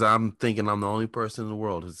 Because I'm thinking I'm the only person in the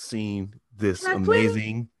world who's seen this Have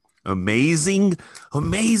amazing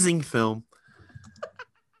film.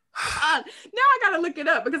 Now I gotta look it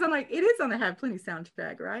up because I'm like, it is on the Have Plenty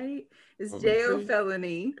soundtrack, right? It's Jail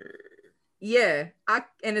Felony. Yeah,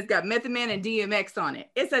 and it's got Method Man and DMX on it.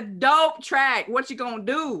 It's a dope track. What you gonna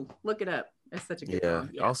do? Look it up. It's such a good song.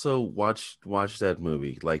 Yeah. Also, watch that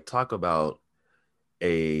movie. Like, talk about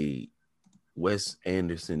a Wes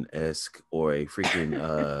Anderson-esque or a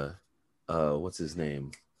freaking what's his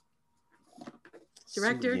name?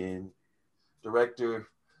 Director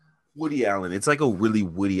Woody Allen. It's like a really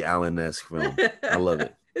Woody Allen-esque film. I love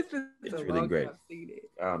it. It's really great.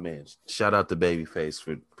 Oh man, shout out to Babyface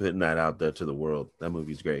for putting that out there to the world. That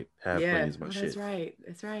movie's great. Have Plenty is my shit.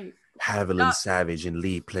 That's right. Haviland Savage and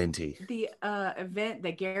Lee Plenty. The event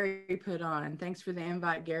that Gary put on. Thanks for the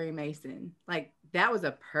invite, Gary Mason. Like that was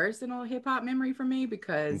a personal hip hop memory for me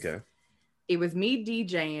because it was me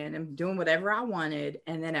DJing and doing whatever I wanted,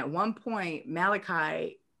 and then at one point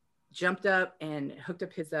Malachi jumped up and hooked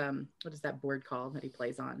up his what is that board called that he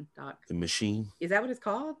plays on, Doc? The Machine. Is that what it's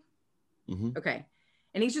called? Mm-hmm. Okay.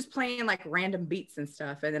 And he's just playing like random beats and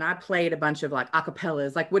stuff. And then I played a bunch of like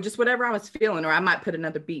acapellas, like with just whatever I was feeling, or I might put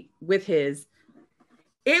another beat with his.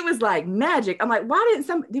 It was like magic. I'm like,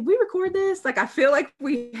 did we record this? Like, I feel like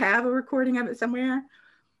we have a recording of it somewhere,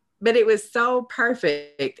 but it was so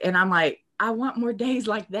perfect. And I'm like, I want more days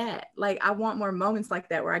like that. Like, I want more moments like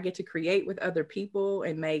that where I get to create with other people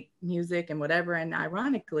and make music and whatever. And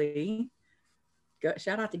ironically,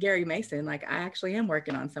 shout out to Gary Mason. Like, I actually am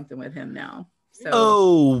working on something with him now.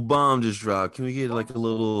 So, bomb just dropped. Can we get like a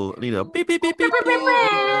little, beep, beep, beep, beep, beep.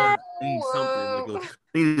 Need something.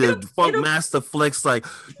 Need a Funk Master Flex, like.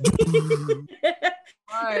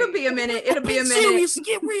 It'll be a minute. Serious,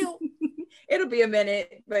 get real. It'll be a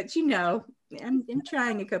minute, but I'm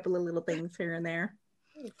trying a couple of little things here and there.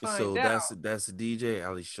 So that's DJ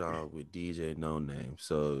Ali Shaw with DJ No Name.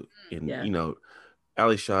 So,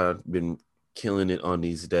 Ali Shaw been killing it on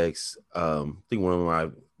these decks. I think one of my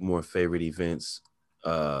more favorite events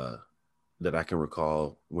that I can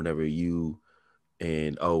recall whenever you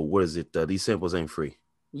and what is it? These samples ain't free.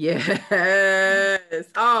 Yes.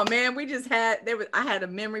 Oh man, I had a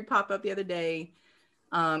memory pop up the other day.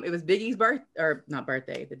 It was Biggie's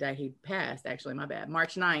the day he passed, actually, my bad,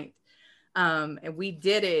 March 9th. And we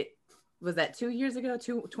did it, was that 2 years ago,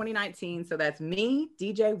 2019? So that's me,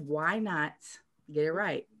 DJ Why Not, get it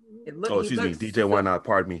right. DJ Why Not,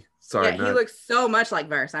 pardon me. Sorry. Yeah, he looks so much like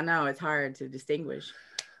Verse. I know, it's hard to distinguish.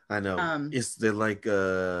 I know. They're like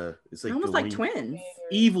it's like almost like twins.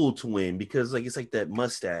 Evil twin, because like it's like that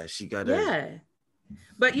mustache. You gotta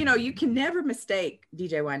But you can never mistake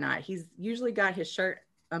DJ Why Not. He's usually got his shirt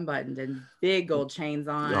unbuttoned and big gold chains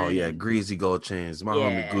on. Oh yeah, greasy gold chains. My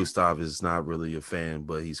homie Gustav is not really a fan,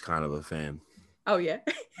 but he's kind of a fan. Oh yeah.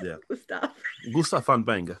 Yeah. Gustav van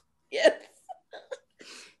Banga. Yes.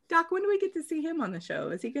 Doc, when do we get to see him on the show?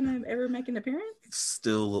 Is he gonna ever make an appearance?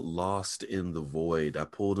 Still lost in the void. I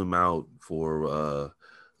pulled him out for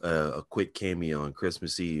a quick cameo on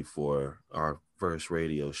Christmas Eve for our first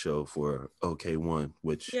radio show for OK1,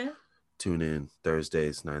 which tune in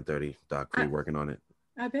Thursdays 9:30. Doc Cree working on it.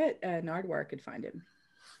 I bet Nardwar could find him.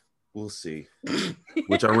 We'll see.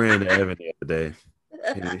 Which I ran to Evan the other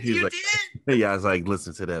day. He's like, did? I was like,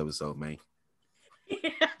 listen to the episode, man.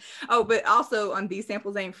 Yeah. Oh, but also on These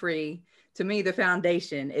Samples Ain't Free, to me, the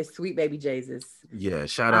foundation is Sweet Baby Jesus. Yeah,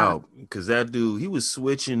 shout out, because that dude, he was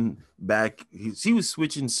switching back. He was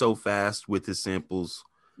switching so fast with his samples.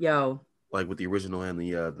 Yo, like with the original and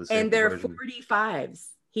the and they're version. 45s.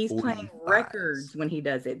 He's 45s. Playing records when he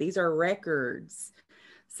does it. These are records.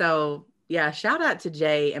 So yeah, shout out to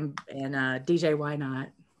Jay and DJ Why Not.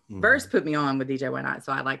 Mm-hmm. Verse put me on with DJ Why Not,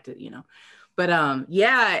 so I like to, But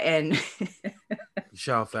and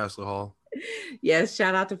shout out Fazler Hall. Yes,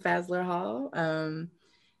 shout out to Fazler Hall.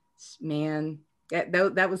 Man,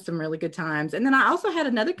 that was some really good times. And then I also had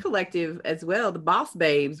another collective as well, the Boss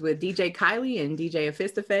Babes with DJ Kylie and DJ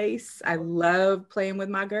Afistaface. I love playing with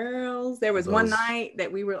my girls. There was one night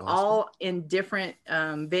that we were all in different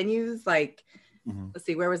venues. Like, let's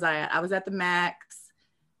see, where was I at? I was at the Max.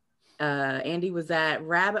 Andy was at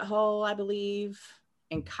Rabbit Hole, I believe.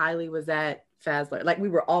 And Kylie was at Fazler. Like we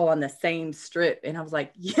were all on the same strip, and I was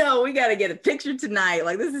like, "Yo, we got to get a picture tonight.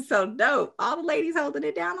 Like this is so dope. All the ladies holding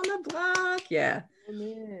it down on the block." Yeah. Oh,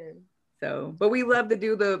 man. So, but we love to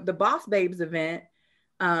do the Boss Babes event,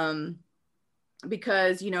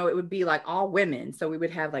 because it would be like all women. So we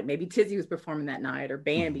would have like maybe Tizzy was performing that night, or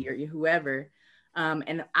Bambi, or whoever.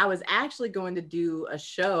 And I was actually going to do a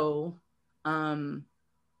show, on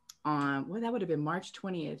that would have been March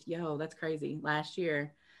 20th. Yo, that's crazy. Last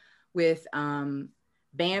year. With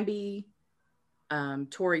Bambi,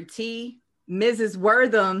 Tori T, Mrs.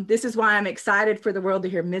 Wortham. This is why I'm excited for the world to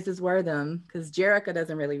hear Mrs. Wortham, because Jerica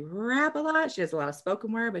doesn't really rap a lot. She has a lot of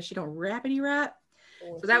spoken word, but she don't rapidy rap.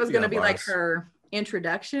 So that was going to be like her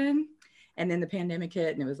introduction. And then the pandemic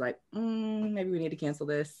hit, and it was like, maybe we need to cancel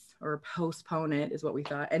this or postpone it, is what we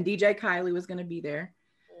thought. And DJ Kylie was going to be there.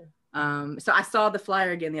 So I saw the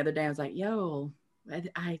flyer again the other day. I was like, yo,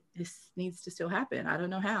 this needs to still happen. I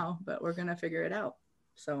don't know how, but we're gonna figure it out.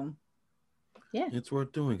 So yeah, it's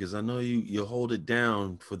worth doing, because I know you hold it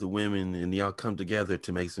down for the women, and y'all come together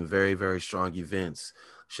to make some very, very strong events.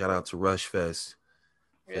 Shout out to Rush Fest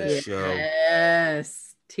for the show.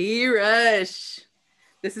 Yes, T Rush.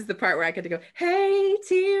 This is the part where I get to go, "Hey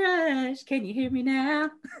T Rush, can you hear me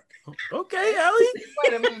now?" Okay, Allie.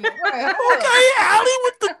 Wait a minute. Okay, Allie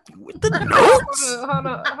with the notes. Hold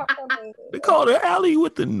on. They call her Allie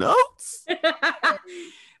with the notes.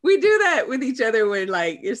 We do that with each other when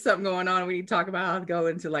like there's something going on. We need to talk about how to go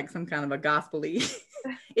into like some kind of a gospel-y.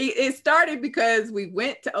 It started because we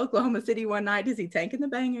went to Oklahoma City one night to see Tank and the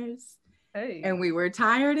Bangers. Hey. And we were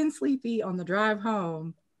tired and sleepy on the drive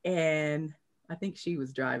home. And I think she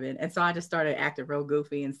was driving. And so I just started acting real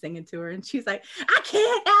goofy and singing to her. And she's like, "I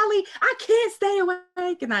can't, Allie. I can't stay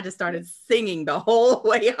awake." And I just started singing the whole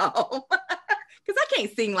way home. Because I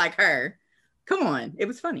can't sing like her. Come on. It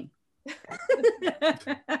was funny. Yeah,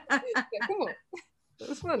 come on. It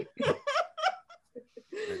was funny.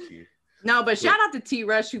 No, but shout out to T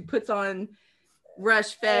Rush, who puts on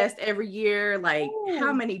Rush Fest every year. Like,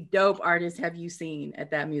 how many dope artists have you seen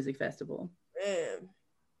at that music festival? Man.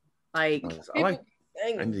 Like, I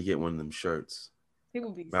need to get one of them shirts.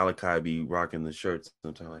 Malachi be rocking the shirts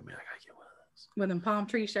sometimes. Like, man, I gotta get one of those. With them palm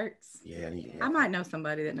tree shirts. Yeah, I might know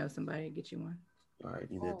somebody that knows somebody to get you one. All right,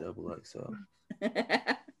 need that double XL.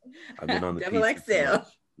 I've been on the double XL.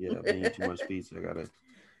 Yeah, I've been eating too much pizza.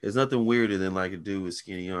 There's nothing weirder than like a dude with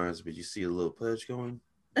skinny arms, but you see a little pudge going.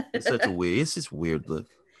 It's it's just weird look.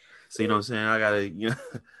 So you know what I'm saying? I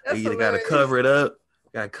gotta cover it up.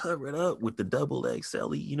 Gotta cover it up with the double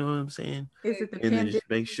XL. You know what I'm saying? Is it the and then just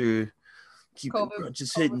make sure keep the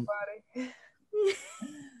crunches hitting.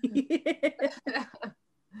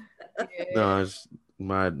 No,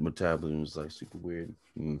 my metabolism is like super weird.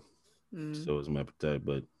 So is my appetite,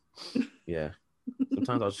 but yeah.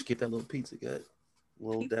 Sometimes I'll just get that little pizza gut,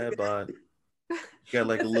 little dad bod. Got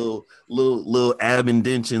like a little ab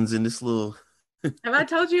indentions in this little. Have I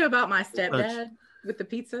told you about my stepdad with the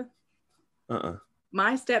pizza?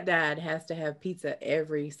 My stepdad has to have pizza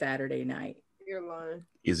every Saturday night. You're lying.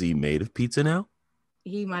 Is he made of pizza now?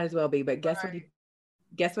 He might as well be, but guess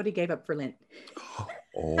what he gave up for Lent?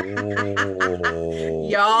 Oh.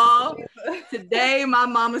 Y'all, today my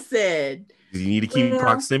mama said, do you need to keep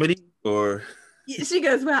proximity or? She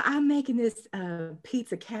goes, "Well, I'm making this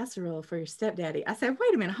pizza casserole for your stepdaddy." I said,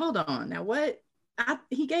 "Wait a minute, hold on. Now what?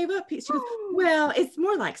 He gave up pizza." She goes, "Well, it's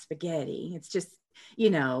more like spaghetti. It's just,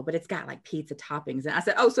 but it's got like pizza toppings." And I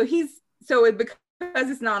said, "Oh, because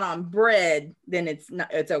it's not on bread, then it's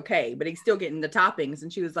okay, but he's still getting the toppings."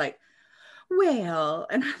 And she was like, "Well,"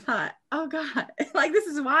 and I thought, oh God, like this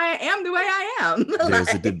is why I am the way I am. There's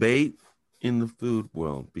a debate in the food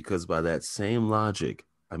world, because by that same logic,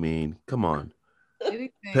 I mean, come on.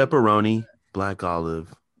 Pepperoni, black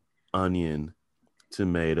olive, onion,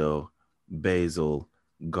 tomato, basil,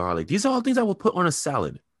 garlic. These are all things I will put on a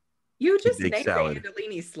salad. You just named the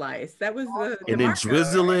Andolini slice. That was and then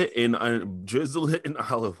drizzle it in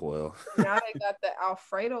olive oil. Now they got the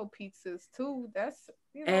Alfredo pizzas too. That's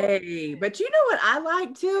Hey, but you know what I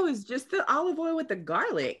like too is just the olive oil with the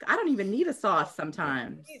garlic. I don't even need a sauce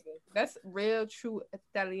sometimes. That's real true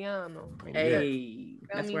Italiano. Hey,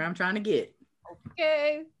 that's where I'm trying to get.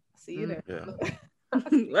 Okay, see you there. Yeah.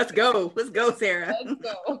 Let's go, Sarah. Let's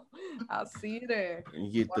go. I'll see you there.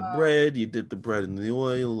 You get the bread. You dip the bread in the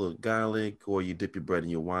oil, a little garlic, or you dip your bread in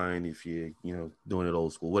your wine if you're, doing it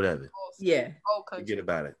old school, whatever. Yeah. Forget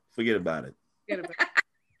about it.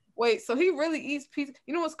 Wait, so he really eats pizza?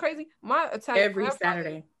 You know what's crazy? My Italian every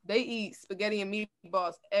Saturday they eat spaghetti and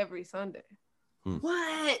meatballs every Sunday.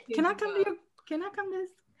 What? Can I come to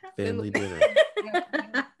this family dinner?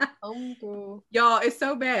 Y'all, it's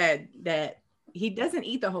so bad that he doesn't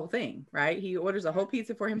eat the whole thing, right? He orders a whole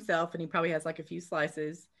pizza for himself, and he probably has like a few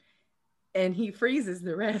slices, and he freezes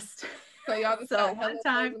the rest. So y'all just got one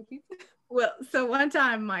time. So one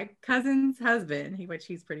time, my cousin's husband, which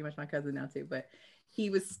he's pretty much my cousin now too, but he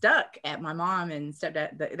was stuck at my mom and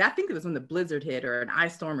stepdad. I think it was when the blizzard hit or an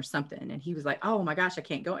ice storm or something, and he was like, "Oh my gosh, I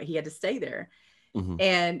can't go." He had to stay there.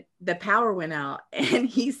 And the power went out, and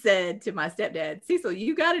he said to my stepdad, "Cecil,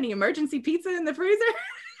 you got any emergency pizza in the freezer?"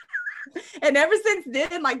 And ever since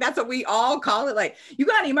then, like, that's what we all call it. Like, you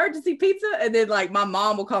got any emergency pizza? And then like my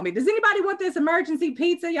mom will call me, "Does anybody want this emergency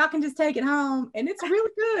pizza? Y'all can just take it home." And it's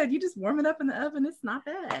really good. You just warm it up in the oven. It's not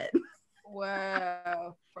bad.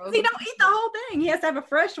 Wow. He don't eat the whole thing. He has to have a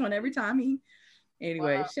fresh one every time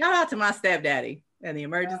anyway. Wow. Shout out to my stepdaddy and the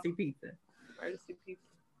emergency pizza. Emergency pizza.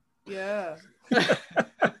 Yeah.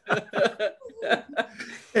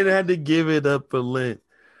 And I had to give it up for Lent.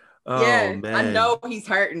 Oh, yeah, man. I know he's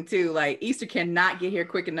hurting too. Like, Easter cannot get here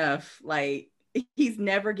quick enough. Like, he's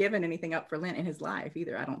never given anything up for Lent in his life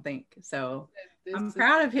either, I don't think. So I'm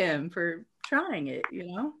proud of him for trying it, you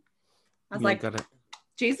know? I was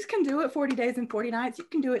Jesus can do it 40 days and 40 nights. You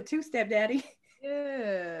can do it too, stepdaddy.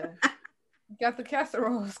 Yeah. Got the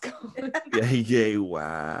casseroles going. Yeah,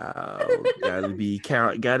 wow. Gotta be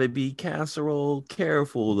casserole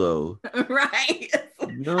careful though. Right.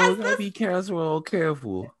 No, gotta be casserole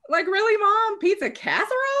careful. Like, really, Mom? Pizza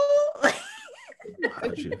casserole?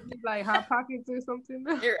 Like Hot Pockets or something?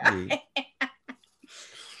 Right.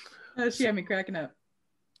 Oh, she had me cracking up.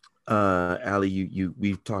 Allie,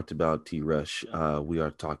 we've talked about T Rush. We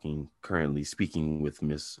are currently speaking with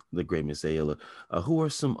the great Miss Ayla. Who are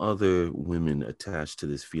some other women attached to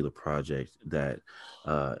this Fila project that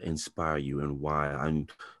inspire you, and why?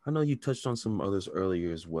 I know you touched on some others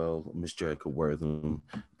earlier as well, Miss Jerica Wortham,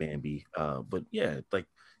 Bambi. But yeah, like,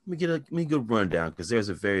 let me get a rundown, because there's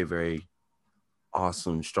a very, very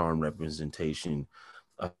awesome, strong representation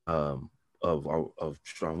of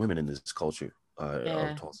strong women in this culture.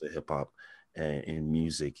 Of Tulsa hip hop and in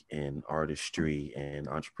music and artistry and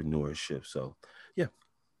entrepreneurship. So yeah,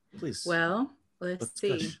 please. Well, let's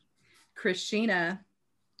see. Gush. Christina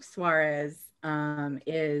Suarez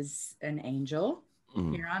is an angel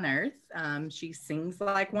here on earth. She sings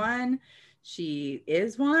like one. She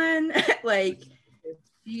is one. Like,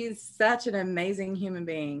 she's such an amazing human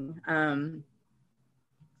being.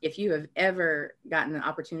 If you have ever gotten an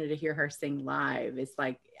opportunity to hear her sing live, it's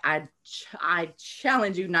like, I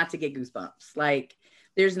challenge you not to get goosebumps. Like,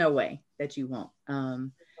 there's no way that you won't.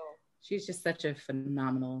 She's just such a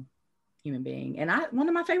phenomenal human being. And one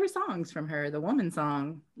of my favorite songs from her, the Woman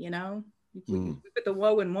song, you know, we put the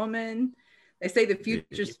woe in woman. They say the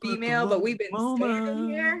future's female, but we've been standing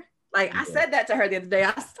here. Like, I said that to her the other day.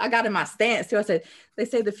 I got in my stance too. I said, they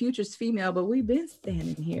say the future's female, but we've been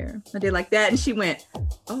standing here. I did like that. And she went,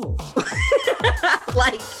 oh.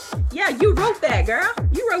 Like, yeah, you wrote that, girl.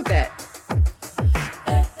 You wrote that.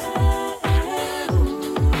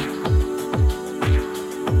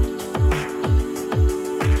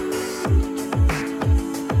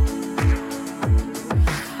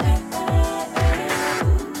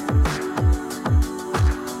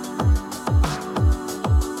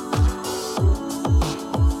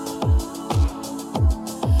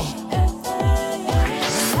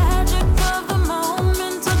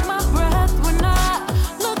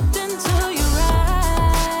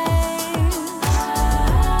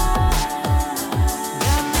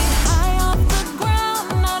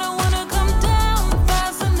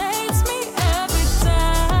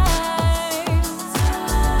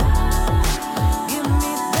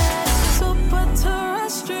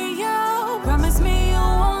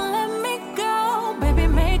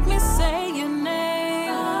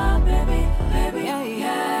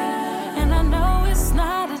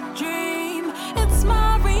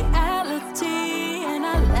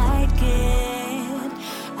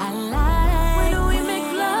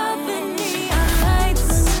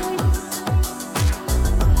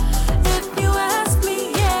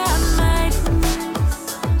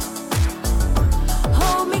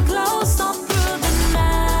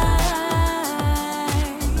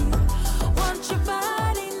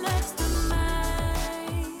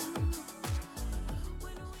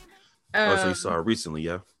 So you saw it recently,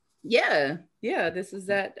 yeah? Yeah. This is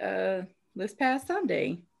this past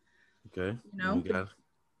Sunday. Okay. You know,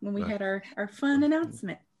 when we had our fun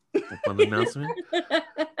announcement. Fun announcement?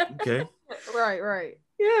 Okay. Right.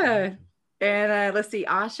 Yeah. And let's see,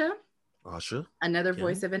 Asha, another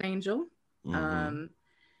voice of an angel.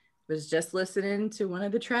 Was just listening to one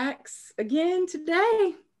of the tracks again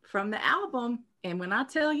today from the album. And when I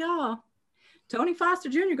tell y'all, Tony Foster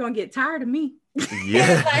Jr. gonna get tired of me.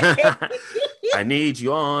 Yeah. I need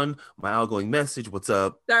you on my outgoing message. What's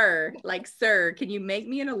up? Sir, can you make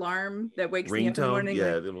me an alarm that wakes me up in the morning?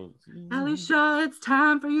 Yeah. Alicia, it's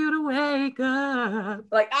time for you to wake up.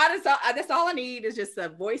 Like, that's all I need is just a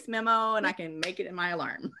voice memo, and I can make it in my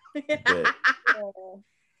alarm.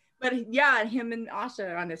 But yeah, him and Asha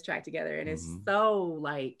are on this track together, and it's so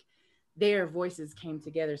like their voices came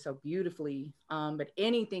together so beautifully. But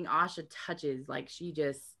anything Asha touches, like she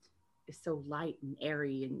just is so light and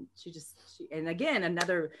airy, and and again,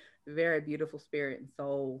 another very beautiful spirit and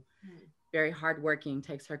soul, very hardworking,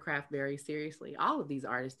 takes her craft very seriously. All of these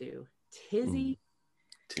artists do. Tizzy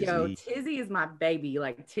is my baby.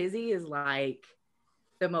 Like Tizzy is like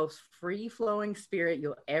the most free-flowing spirit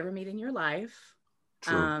you'll ever meet in your life.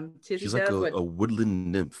 Tizzy She's like a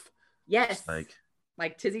woodland nymph. Yes,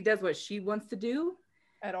 like Tizzy does what she wants to do.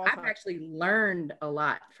 I've actually learned a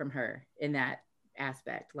lot from her in that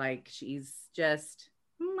aspect. Like she's just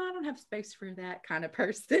I don't have space for that kind of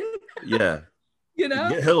person. Yeah. You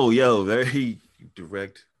know? Yo, very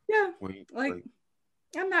direct. Yeah. Like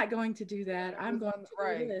I'm not going to do that. I'm going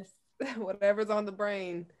to do this. Whatever's on the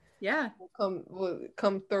brain. Yeah. Will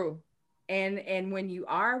come through. And when you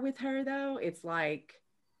are with her though, it's like,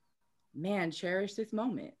 man, cherish this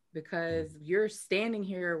moment, because you're standing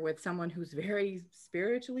here with someone who's very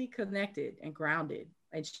spiritually connected and grounded,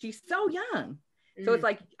 and she's so young. So it's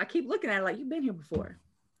like I keep looking at her like, you've been here before.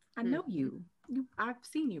 I know you. I've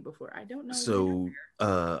seen you before. I don't know. So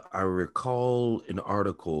I recall an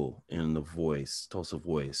article in the Tulsa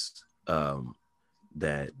Voice,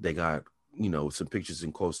 that they got, some pictures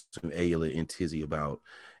and quotes from Ayla and Tizzy about.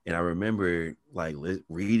 And I remember like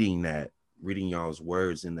reading y'all's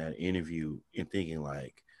words in that interview and thinking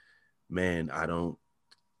like, I've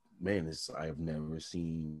never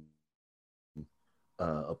seen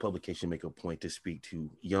a publication make a point to speak to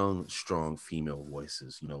young, strong female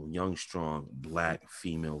voices, young, strong Black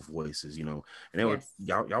female voices, and they were,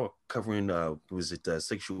 y'all were covering, was it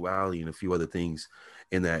sexuality and a few other things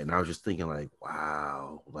in that. And I was just thinking like,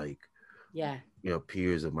 wow, like,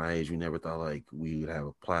 peers of my age, we never thought like we would have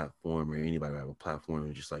a platform, or anybody would have a platform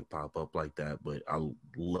and just like pop up like that. But I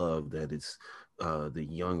love that it's the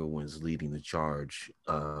younger ones leading the charge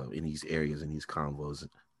in these areas, in these convos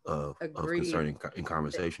of concerning in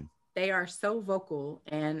conversation. They are so vocal.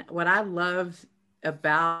 And what I love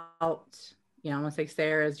about, I'm gonna say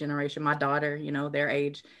Sarah's generation, my daughter, their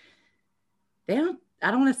age, I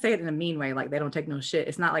don't want to say it in a mean way, like they don't take no shit.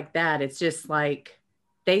 It's not like that. It's just like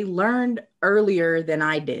they learned earlier than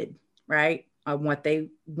I did, right? On what they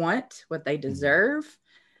want, what they deserve,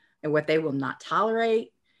 and what they will not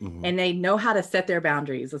tolerate. And they know how to set their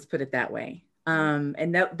boundaries. Let's put it that way.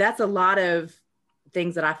 And that's a lot of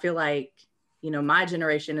things that I feel like, my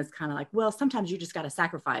generation is kind of like, well, sometimes you just got to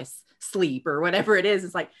sacrifice sleep or whatever it is.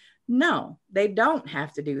 It's like, no, they don't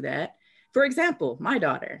have to do that. For example, my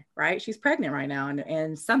daughter, right? She's pregnant right now.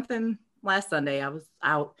 And something last Sunday, I was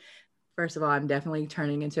out. First of all, I'm definitely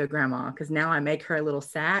turning into a grandma, because now I make her a little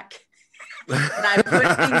sack and I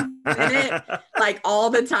put things in it like all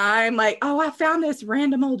the time. Like, oh, I found this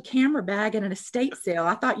random old camera bag at an estate sale.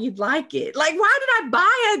 I thought you'd like it. Like, why did I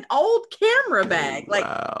buy an old camera bag? Like,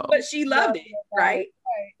 but she loved it, right?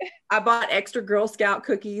 I bought extra Girl Scout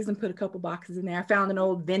cookies and put a couple boxes in there. I found an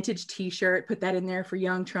old vintage t-shirt, put that in there for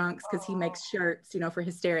young Trunks, because he makes shirts, for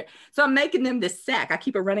Hysteria. So I'm making them this sack. I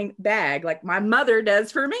keep a running bag like my mother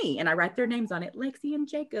does for me. And I write their names on it, Lexi and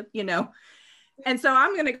Jacob, And so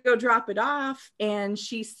I'm going to go drop it off. And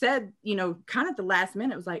she said, kind of at the last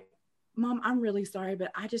minute, was like, Mom, I'm really sorry,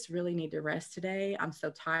 but I just really need to rest today. I'm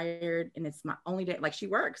so tired. And it's my only day. Like, she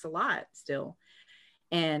works a lot still.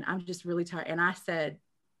 And I'm just really tired. And I said,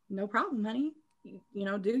 no problem, honey.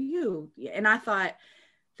 Do you? And I thought,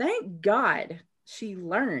 thank God she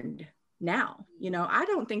learned now. I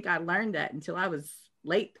don't think I learned that until I was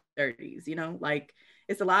late 30s, like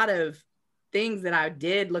it's a lot of things that I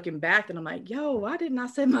did looking back, and I'm like, yo, why didn't I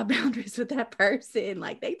set my boundaries with that person?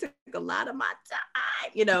 Like, they took a lot of my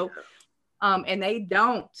time, and they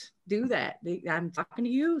don't do that. I'm talking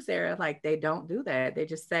to you, Sarah, like they don't do that. They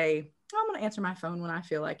just say, I'm going to answer my phone when I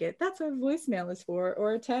feel like it. That's what a voicemail is for,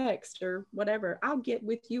 or a text or whatever. I'll get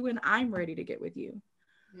with you when I'm ready to get with you.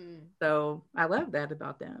 So I love that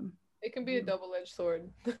about them. It can be a double-edged sword,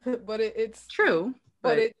 but it's true.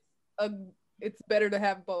 But it's better to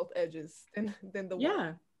have both edges than the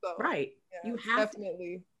one. So, right. Yeah, You have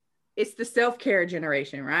definitely. It's the self-care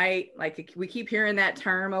generation, right? Like we keep hearing that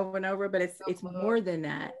term over and over, but it's more than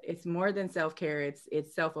that. It's more than self-care.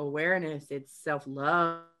 It's self-awareness. It's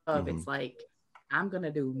self-love. It's like, I'm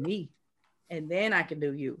gonna do me, and then I can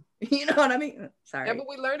do you. You know what I mean? Sorry. Yeah, but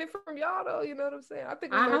we learned it from y'all though. You know what I'm saying? I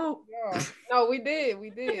think we I learned hope. it from y'all. No, we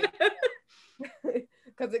did.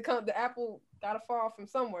 Because the apple gotta fall from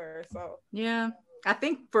somewhere. So yeah, I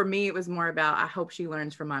think for me it was more about I hope she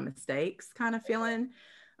learns from my mistakes kind of feeling.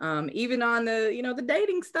 Even on the, you know, the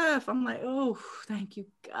dating stuff, I'm like, oh, thank you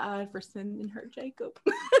God for sending her Jacob.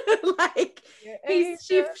 Like,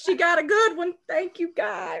 she got a good one. Thank you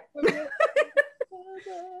God.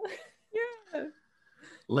 Yeah.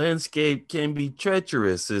 Landscape can be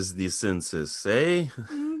treacherous, as the census say.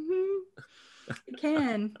 It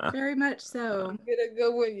can, very much so. Get a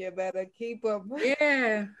good one, you better keep up.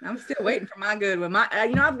 Yeah, I'm still waiting for my good one.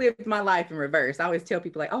 You know, I've lived my life in reverse. I always tell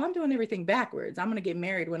people like, oh, I'm doing everything backwards. I'm gonna get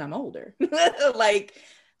married when I'm older. Like,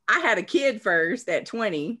 I had a kid first at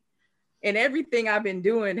 20, and everything I've been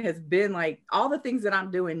doing has been like all the things that I'm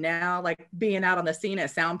doing now, like being out on the scene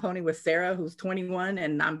at Sound Pony with Sarah, who's 21,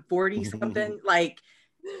 and I'm 40 something. Like,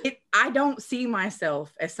 I don't see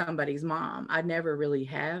myself as somebody's mom. I never really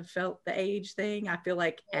have felt the age thing. I feel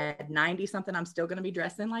like at 90 something, I'm still going to be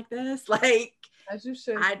dressing like this. Like, as you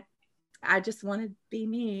should. I just want to be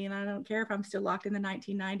me, and I don't care if I'm still locked in the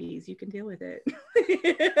 1990s. You can deal with it.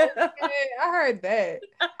 I heard that.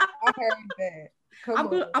 I'm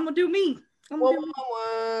gonna do me.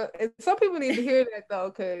 And some people need to hear that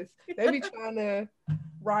though, because they be trying to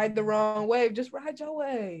ride the wrong wave. Just ride your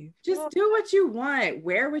wave. Just do what you want.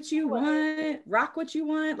 Wear what you want. Rock what you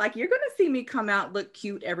want. Like, you're gonna see me come out look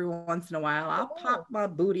cute every once in a while. I'll pop my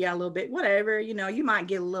booty out a little bit. Whatever, you know. You might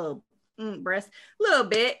get a little breast, a little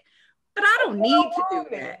bit, but I don't need to do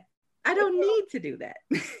that. I don't need to do that.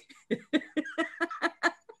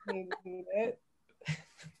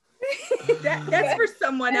 That's for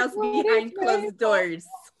someone else behind closed doors.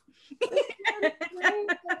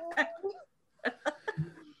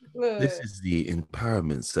 This is the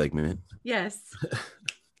empowerment segment. Yes.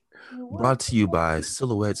 Brought to you by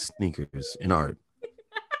Silhouette Sneakers and Art.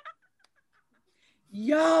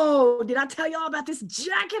 Yo, did I tell y'all about this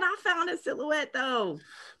jacket I found at Silhouette though?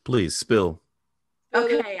 Please spill.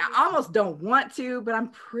 Okay, I almost don't want to, but I'm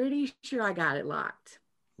pretty sure I got it locked.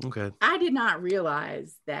 Okay. I did not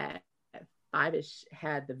realize that Five-ish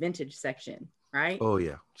had the vintage section, right? Oh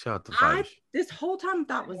yeah, shout out to Five-ish. This whole time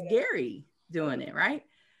thought was Gary doing it, right?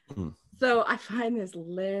 Mm. So I find this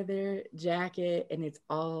leather jacket, and it's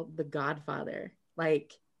all The Godfather.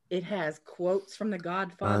 Like, it has quotes from The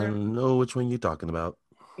Godfather. I don't know which one you're talking about.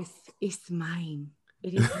 It's mine.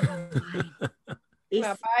 It is mine.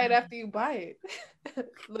 Buy it after you buy it.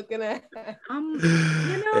 Looking at you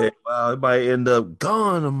know, hey, well, it might end up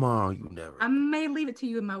gone tomorrow. You never. I may leave it to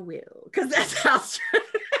you in my will, because that's how.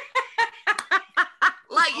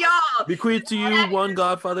 Like, y'all, bequeath to you one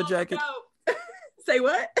Godfather jacket. Say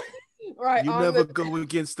what? Right. You never go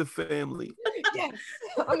against the family. Yes,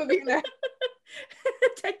 I'm gonna be there.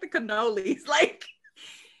 Take the cannolis, like.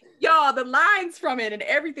 Y'all, the lines from it and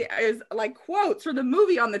everything is like quotes from the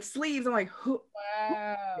movie on the sleeves. I'm like,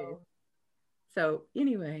 wow. So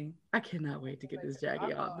anyway, I cannot wait to get this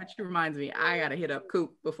jacket off, which reminds me, I got to hit up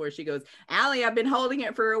Coop before she goes, Allie, I've been holding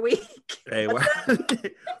it for a week. Hey, wow.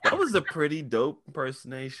 That was a pretty dope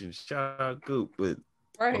impersonation. Shout out Coop. But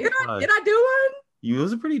right. Did I do one? It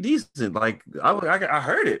was a pretty decent. Like, I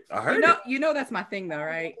heard it. You know that's my thing though,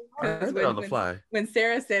 right? I heard it on the fly. When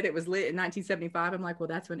Sarah said it was lit in 1975, I'm like, well,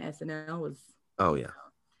 that's when SNL was. Oh yeah.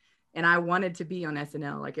 And I wanted to be on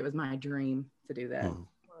SNL. Like, it was my dream to do that.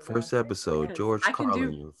 First episode, George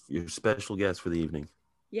Carlin, your special guest for the evening.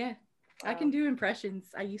 Yeah, I can do impressions.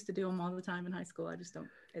 I used to do them all the time in high school. I just don't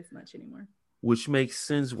as much anymore. Which makes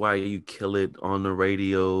sense why you kill it on the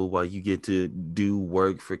radio, why you get to do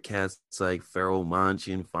work for cats like Pharoah Monch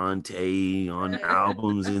and Fonte on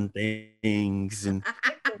albums and things. And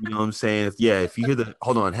you know what I'm saying? If you hear the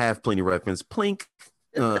Half Plenty reference, plink,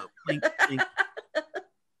 plink, plink.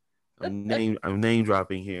 I'm name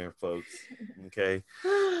dropping here, folks. Okay.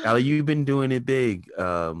 Allie, you've been doing it big.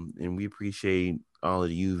 And we appreciate all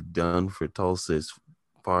that you've done for Tulsa as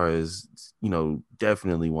far as,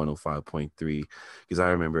 definitely 105.3, because I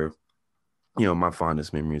remember, my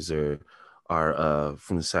fondest memories are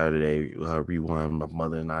from the Saturday Rewind. My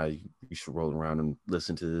mother and I used to roll around and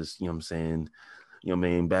listen to this, you know what I'm saying?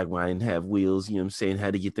 Man, back when I didn't have wheels,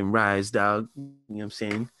 had to get them rides, dog. You know what I'm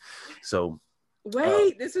saying? So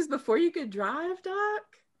wait, this was before you could drive, Doc?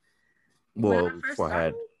 Well,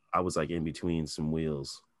 before I was like in between some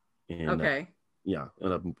wheels. And, okay.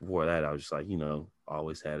 And before that, I was just like,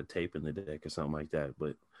 always had a tape in the deck or something like that.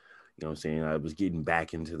 But, You know what I'm saying? I was getting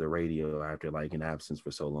back into the radio after like an absence for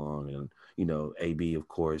so long. And, you know, AB, of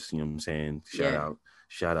course, you know what I'm saying?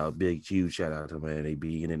 Shout out, big, huge shout out to man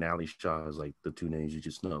AB. And then Ali Shaw is like the two names you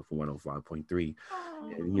just know for 105.3. You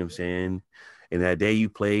know what I'm saying? And that day you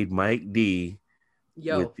played Mike D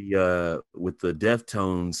with the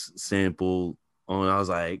Deftones sample on, I was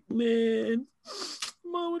like, man,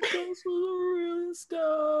 Mama Jones was a realist,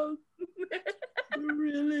 dog. The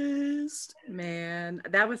realist. Man,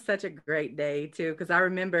 that was such a great day too, because I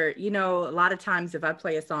remember, you know, a lot of times if I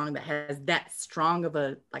play a song that has that strong of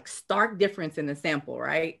a like stark difference in the sample,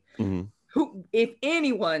 right? Mm-hmm. Who, if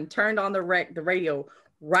anyone turned on the radio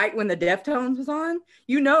right when the Deftones was on,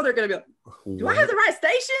 you know they're gonna be like, do I have the right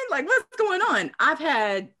station? Like, what's going on? I've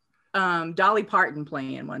had Dolly Parton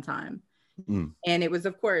playing one time. And it was,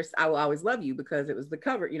 of course, I Will Always Love You, because it was the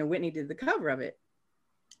cover, you know, Whitney did the cover of it.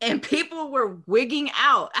 And people were wigging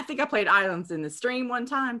out. I think I played Islands in the Stream one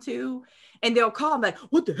time too. And they'll call me like,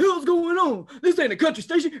 what the hell's going on? This ain't a country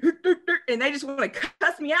station. And they just want to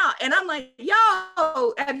cuss me out. And I'm like, yo,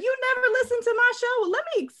 have you never listened to my show? Well,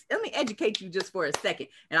 let me educate you just for a second.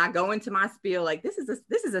 And I go into my spiel like, this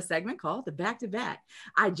is a segment called The Back to Back.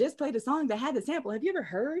 I just played a song that had the sample. Have you ever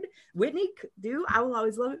heard Whitney do I Will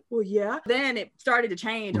Always Love It? Well, yeah. Then it started to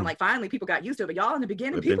change. And like, finally people got used to it. But y'all in the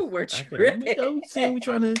beginning, people were tripping. We're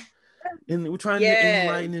trying to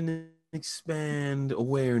enlighten and expand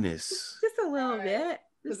awareness. Just a little bit.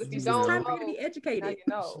 It's time for you to be educated.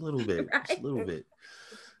 Just a little bit. Right? Just a little bit.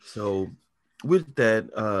 So with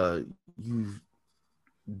that, you've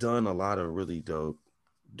done a lot of really dope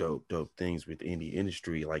things with the indie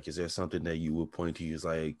industry. Like, is there something that you would point to as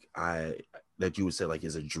like that you would say like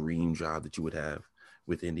is a dream job that you would have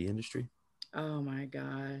with indie industry? Oh my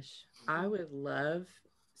gosh. I would love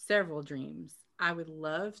several dreams. I would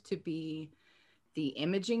love to be the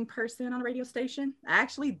imaging person on a radio station. I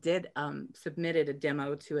actually did submitted a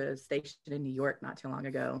demo to a station in New York not too long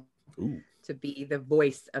ago. Ooh. To be the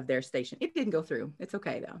voice of their station. It didn't go through. It's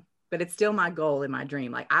okay though. But it's still my goal and my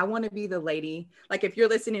dream. Like, I want to be the lady. Like, if you're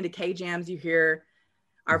listening to K-Jams, you hear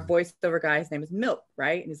our voiceover guy, his name is Milk,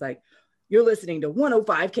 right? And he's like, you're listening to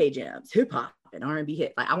 105 K-Jams, hip hop and R&B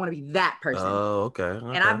hit. Like, I want to be that person. Oh, okay.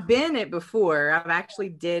 And I've been it before. I've actually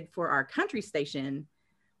did for our country station,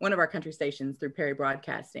 one of our country stations through Perry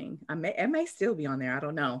Broadcasting. It may still be on there. I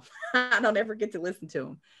don't know. I don't ever get to listen to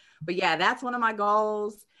them. But yeah, that's one of my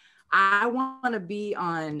goals. I want to be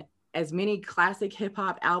on as many classic hip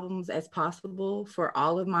hop albums as possible for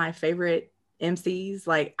all of my favorite MCs.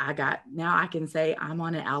 Like, now I can say I'm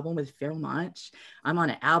on an album with Pharoah Monch. I'm on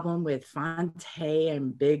an album with Fonte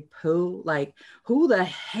and Big Pooh. Like, who the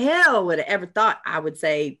hell would have ever thought I would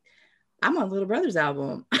say I'm on Little Brother's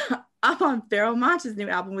album? I'm on Pharoah Monch's new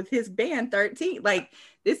album with his band 13. Like,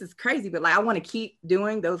 this is crazy, but like, I want to keep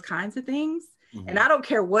doing those kinds of things. Mm-hmm. And I don't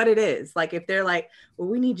care what it is. Like, if they're like, well,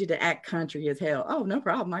 we need you to act country as hell. Oh, no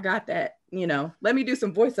problem. I got that. You know, let me do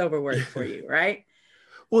some voiceover work for you. Right.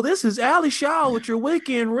 Well, this is Ali Shaw with your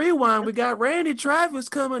Weekend Rewind. We got Randy Travis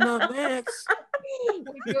coming up next.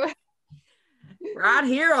 Right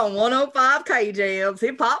here on 105 K-Jams,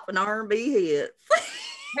 hip hop and R&B hits.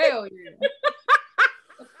 Hell yeah.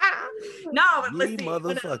 No, but listen,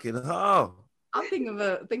 motherfucking oh. I'm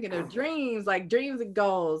thinking of dreams, like dreams and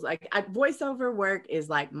goals. Like, voiceover work is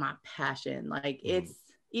like my passion. Like, it's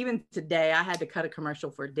even today I had to cut a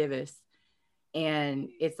commercial for Divis, and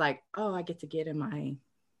it's like, oh, I get to get in my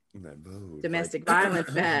domestic violence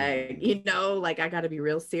bag. You know, like, I got to be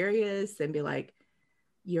real serious and be like,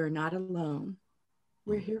 you're not alone.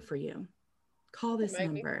 We're here for you. Call this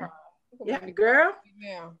number. Yeah, girl.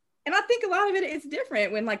 Yeah. And I think a lot of it is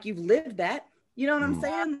different when like you've lived that. You know what I'm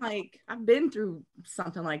saying? Like, I've been through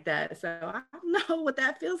something like that. So I know what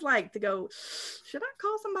that feels like to go, should I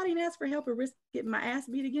call somebody and ask for help or risk getting my ass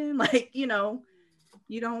beat again? Like, you know,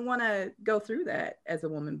 you don't want to go through that as a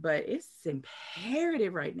woman, but it's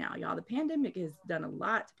imperative right now, y'all. The pandemic has done a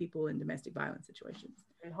lot to people in domestic violence situations.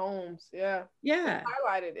 In homes, yeah. Yeah.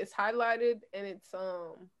 It's highlighted and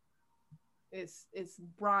it's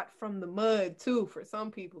brought from the mud too. For some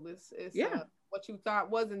people, it's what you thought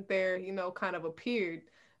wasn't there, you know, kind of appeared.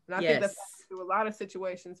 And I think that's through a lot of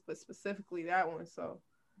situations, but specifically that one. So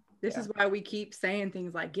this is why we keep saying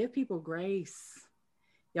things like, give people grace.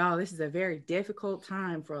 Y'all, this is a very difficult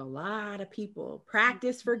time for a lot of people.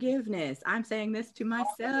 Practice forgiveness. I'm saying this to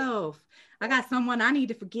myself. I got someone I need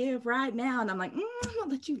to forgive right now. And I'm like, I'll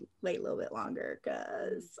let you wait a little bit longer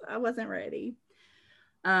because I wasn't ready.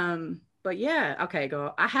 But yeah, okay,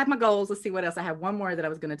 go. I had my goals. Let's see what else. I have one more that I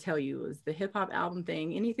was going to tell you is the hip hop album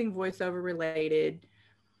thing, anything voiceover related.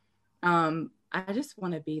 I just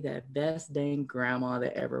want to be the best dang grandma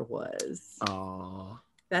that ever was. Oh,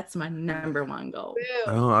 that's my number one goal.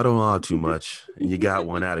 I don't know too much. And you got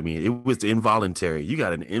one out of me. It was involuntary. You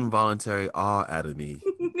got an involuntary awe out of me.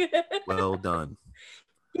 Well done.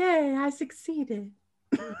 Yay, I succeeded.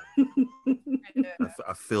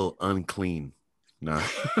 I feel unclean. Nah.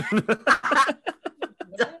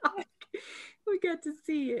 We got to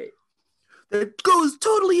see it. That goes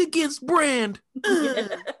totally against brand. I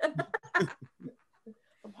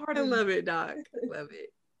love it, Doc. Love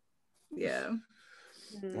it. Yeah.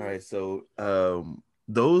 All right. So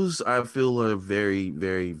those I feel are very,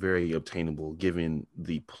 very, very obtainable given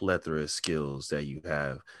the plethora of skills that you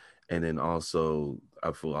have. And then also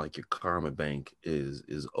I feel like your karma bank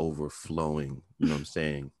is overflowing, you know what I'm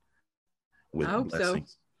saying? With I hope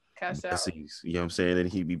blessings. Cash out. Blessings, you know what I'm saying?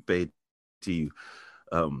 And he'd be paid to you.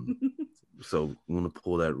 So we want to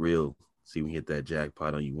pull that real, see we hit that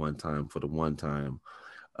jackpot on you one time for the one time.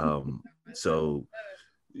 So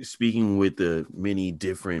speaking with the many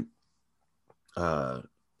different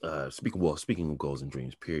speaking of goals and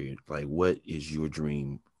dreams, period, like what is your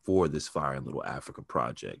dream for this Fire in Little Africa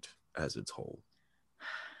project as its whole?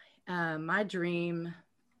 My dream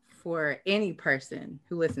for any person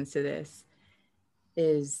who listens to this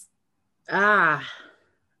is I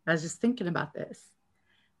was just thinking about this.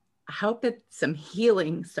 I hope that some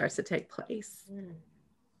healing starts to take place.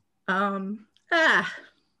 Damn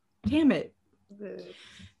it.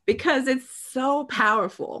 Because it's so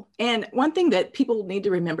powerful. And one thing that people need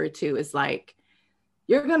to remember too is like,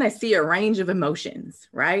 you're going to see a range of emotions,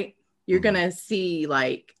 right? You're going to see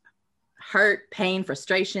like hurt, pain,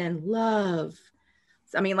 frustration, love.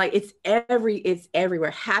 I mean, like it's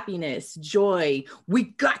everywhere. Happiness, joy. We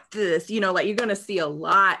got this, you know, like you're going to see a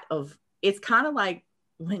lot of, it's kind of like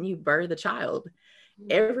when you birth a child,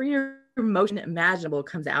 every emotion imaginable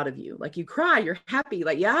comes out of you. Like you cry, you're happy,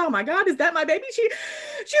 like, yeah, oh my God, is that my baby? She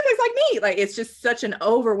looks like me. Like, it's just such an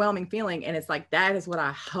overwhelming feeling. And it's like, that is what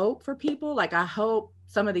I hope for people. Like, I hope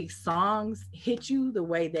some of these songs hit you the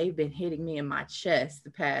way they've been hitting me in my chest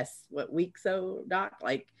the past, week so, Doc,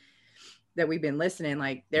 like that we've been listening.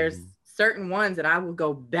 Like there's certain ones that I will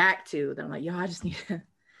go back to that I'm like, yo, I just need to.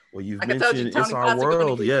 Well, you've mentioned It's Our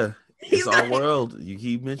World. Yeah. It's Our World. You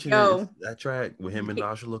keep mentioning that track with him and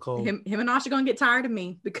Nasha Lacole. Him and Nasha gonna get tired of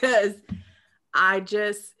me because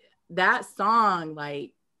that song,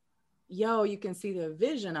 like, yo, you can see the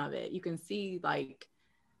vision of it. You can see like,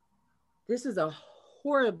 this is a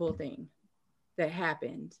horrible thing that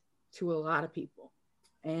happened to a lot of people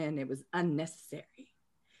and it was unnecessary.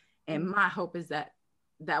 And my hope is that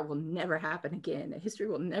that will never happen again, that history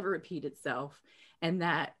will never repeat itself. And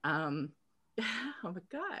that, oh my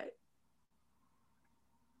God,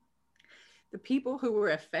 the people who were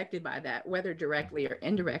affected by that, whether directly or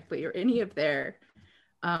indirectly, or any of their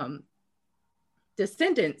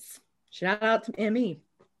descendants, shout out to ME,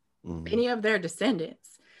 any of their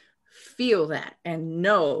descendants feel that and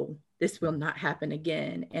know this will not happen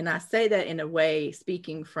again. And I say that in a way,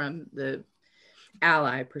 speaking from the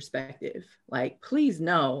ally perspective, like, please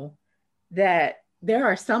know that there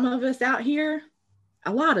are some of us out here,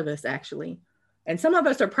 a lot of us actually, and some of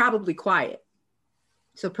us are probably quiet.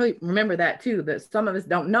 So remember that too, that some of us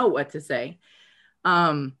don't know what to say.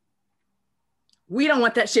 We don't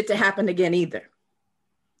want that shit to happen again either.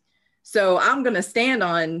 So I'm going to stand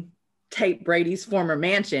on Tate Brady's former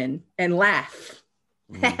mansion and laugh.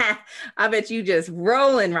 I bet you just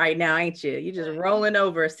rolling right now, ain't you? You just rolling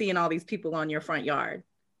over, seeing all these people on your front yard.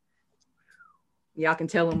 Y'all can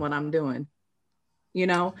tell them what I'm doing. You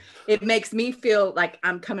know, it makes me feel like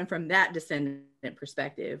I'm coming from that descendant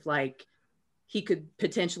perspective. Like he could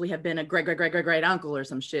potentially have been a great uncle or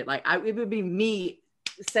some shit. Like it would be me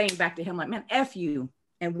saying back to him, like, man, F you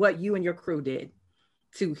and what you and your crew did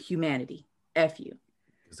to humanity. F you.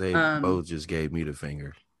 They both just gave me the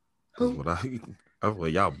finger. Who? Well,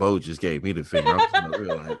 y'all both just gave me the finger. I'm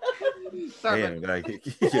real like, damn, like,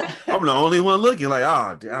 I'm the only one looking like,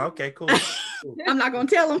 oh, okay, cool. I'm not gonna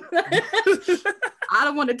tell him. I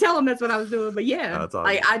don't want to tell him that's what I was doing, but yeah,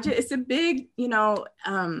 like it's a big, you know,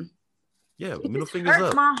 yeah, it middle just fingers hurts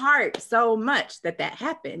up. my heart so much that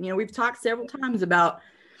happened. You know, we've talked several times about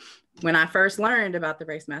when I first learned about the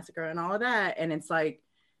race massacre and all of that, and it's like,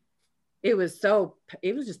 it was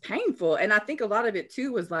just painful. And I think a lot of it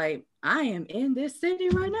too was like, I am in this city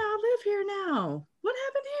right now. I live here now. What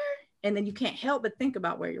happened here? And then you can't help but think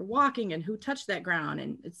about where you're walking and who touched that ground.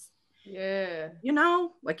 And it's, you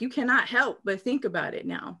know, like you cannot help but think about it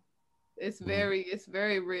now. It's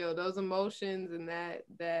very real. Those emotions and that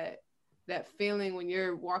that feeling when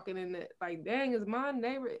you're walking in the, like, dang, is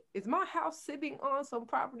my house sitting on some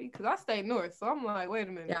property? Because I stay north, so I'm like, wait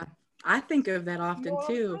a minute. Yeah, I think of that often You know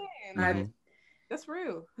too. like, that's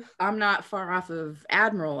real. I'm not far off of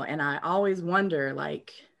Admiral, and I always wonder,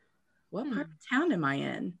 like, what part of town am I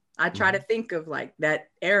in? I try to think of like that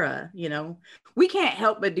era, you know. We can't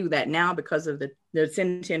help but do that now because of the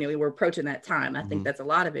centennial. We're approaching that time. I think that's a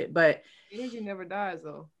lot of it, but energy never dies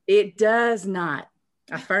though. It does not.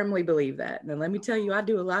 I firmly believe that. And let me tell you, I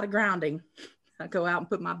do a lot of grounding. I go out and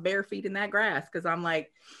put my bare feet in that grass because I'm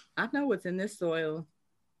like, I know what's in this soil.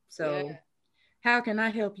 So how can I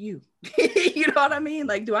help you? You know what I mean?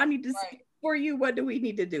 Like, do I need to speak for you? What do we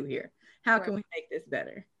need to do here? How can we make this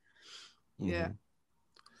better? Yeah.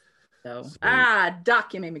 So,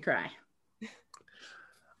 Doc, you made me cry.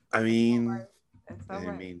 I mean, I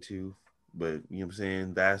didn't mean to, but you know what I'm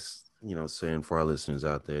saying? That's, you know, saying for our listeners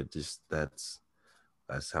out there, just that's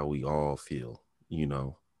how we all feel, you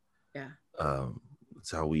know? Yeah.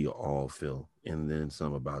 It's how we all feel. And then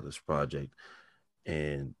some about this project.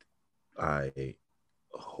 And I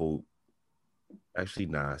hope, actually,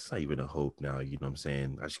 it's not even a hope now, you know what I'm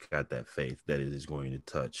saying? I just got that faith that it is going to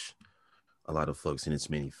touch a lot of folks in its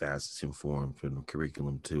many facets and forms, from the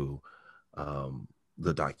curriculum to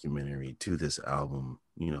the documentary to this album.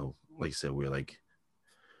 You know, like I said, we're like,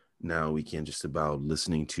 now we can just about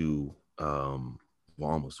listening to,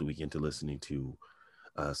 almost a weekend to listening to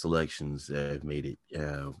selections that have made it.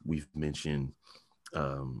 We've mentioned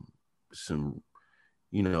some,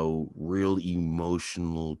 you know, real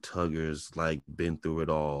emotional tuggers like Been Through It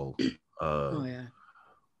All.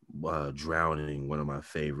 Drowning, one of my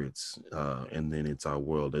favorites, and then It's Our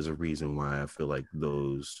World. There's a reason why I feel like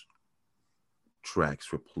those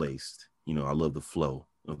tracks replaced, you know, I love the flow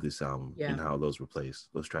of this album and how those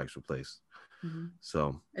tracks replaced.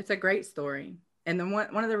 So it's a great story. And then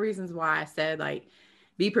one of the reasons why I said, like,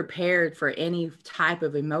 be prepared for any type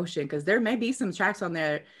of emotion, because there may be some tracks on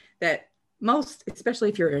there that most, especially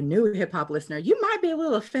if you're a new hip-hop listener, you might be a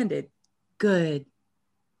little offended. Good.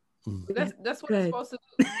 That's what it's supposed to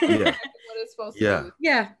do. Yeah. That's what it's supposed to do.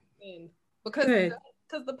 Yeah.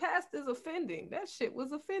 Because the past is offending. That shit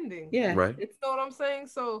was offending. Yeah. Right. You know what I'm saying?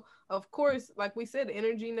 So of course, like we said,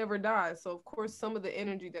 energy never dies. So of course, some of the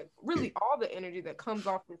energy all the energy that comes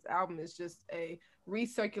off this album is just a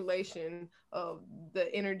recirculation of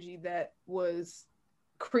the energy that was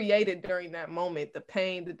created during that moment. The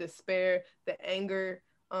pain, the despair, the anger,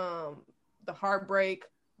 the heartbreak,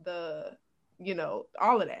 you know,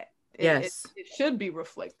 all of that. It should be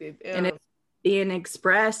reflected. And it's being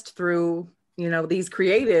expressed through, you know, these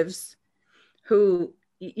creatives who,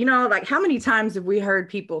 you know, like, how many times have we heard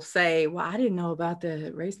people say, well, I didn't know about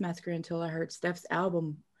the Race Massacre until I heard Steph's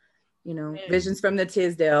album, you know, Visions from the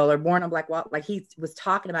Tisdale or Born on Black Wall. Like, he was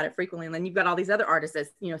talking about it frequently. And then you've got all these other artists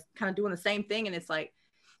that's, you know, kind of doing the same thing. And it's like,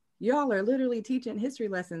 y'all are literally teaching history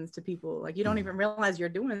lessons to people. Like, you don't even realize you're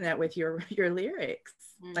doing that with your lyrics.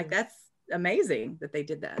 Like, that's amazing that they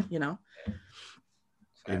did that, you know.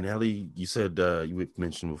 And Nelly, you said you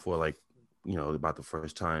mentioned before, like, you know, about the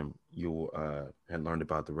first time you had learned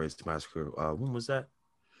about the Race Massacre. When was that?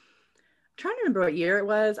 I'm trying to remember what year it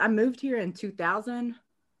was. I moved here in 2000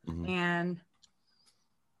 and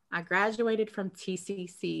I graduated from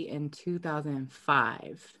TCC in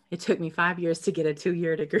 2005. It took me 5 years to get a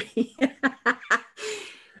 2-year degree.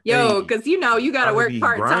 Yo, because, you know, you got to work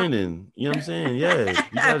part-time. Grinding, you know what I'm saying? Yeah,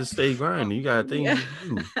 you got to stay grinding. You got things to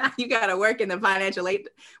do. You got to work in the financial aid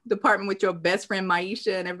department with your best friend,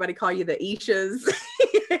 Maisha, and everybody call you the Ishas.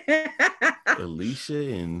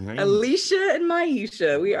 Alicia and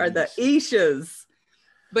Maisha. We are the Ishas.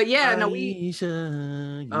 But yeah, no,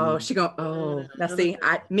 Aisha, now see,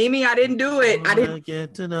 Mimi, I didn't do it. I didn't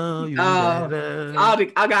get to know you better.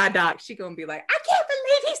 Oh God, Doc, she gonna be like, I can't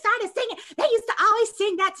believe he started singing. They used to always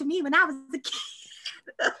sing that to me when I was a kid.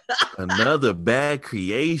 Another bad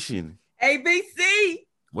creation. ABC.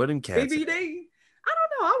 What in cats? BBD. I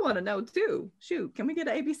don't know. I want to know too. Shoot, can we get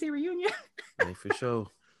an ABC reunion? Hey, for sure.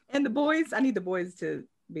 And the boys, I need the boys to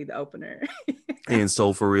be the opener. And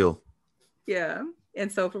Soul for Real. Yeah. And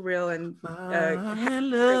So For Real and my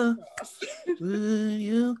love, will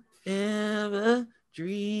you ever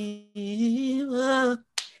dream of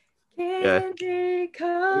candy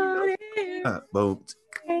coated boat,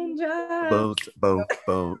 angels?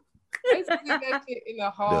 boat. Basically, that shit in the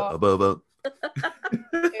hall. Boat.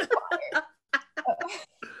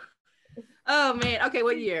 Oh man. Okay,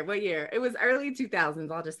 what year? It was early 2000s.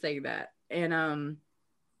 I'll just say that. And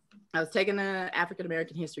I was taking an African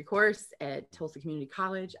American history course at Tulsa Community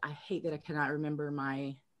College. I hate that I cannot remember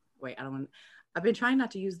I've been trying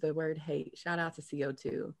not to use the word hate. Shout out to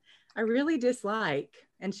CO2. I really dislike,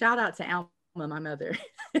 and shout out to Alma, my mother.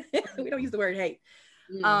 We don't use the word hate.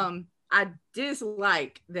 I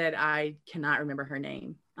dislike that I cannot remember her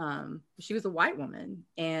name. She was a white woman,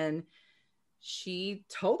 and she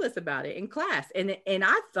told us about it in class. And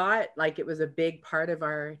I thought like it was a big part of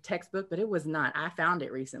our textbook, but it was not. I found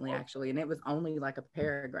it recently, actually, and it was only like a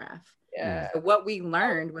paragraph. Yeah. So what we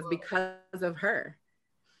learned was because of her.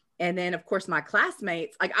 And then, of course, my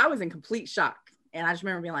classmates, like I was in complete shock. And I just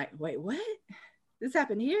remember being like, wait, what? This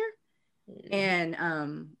happened here?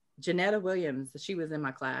 And Janetta Williams, she was in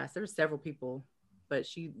my class. There were several people, but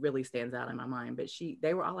she really stands out in my mind. But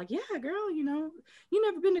they were all like, yeah, girl, you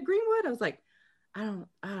never been to Greenwood? I was like, I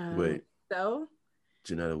don't Wait. So?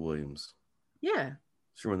 Janetta Williams. Yeah.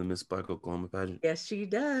 She won the Miss Black Oklahoma pageant. Yes, she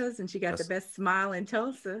does. And she got the best smile in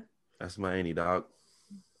Tulsa. That's my auntie, dog.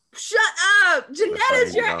 Shut up.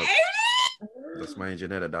 Janetta's your auntie? That's my Aunt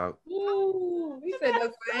Janetta, dog. Ooh, he said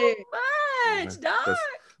that's so much, dog.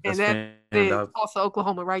 And that is also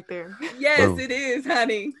Oklahoma right there. Yes, boom. It is,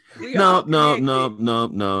 honey. No.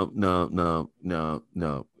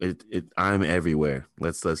 I'm everywhere.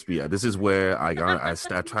 Let's be. This is where I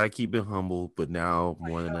try to keep it humble, but now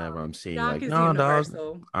more than ever, I'm seeing dog like, no,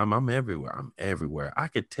 universal. dog. I'm everywhere. I'm everywhere. I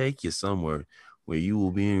could take you somewhere where you will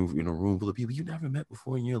be in a room full of people you never met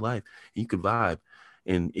before in your life. And you could vibe.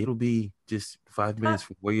 And it'll be just 5 minutes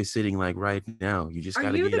from where you're sitting, like right now. You just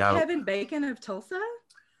got to get out. Are you the Kevin Bacon of Tulsa?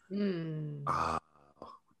 Dang.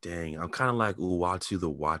 I'm kind of like Uatu the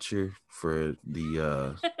Watcher for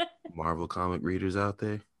the Marvel comic readers out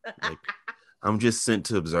there. Like, I'm just sent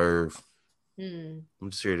to observe. I'm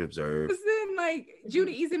just here to observe. Then, like,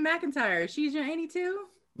 Judy Eason McIntyre, she's your auntie too?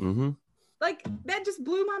 Mm-hmm. Like, that just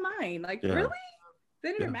blew my mind. Like, really?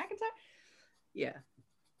 Senator McIntyre? Yeah.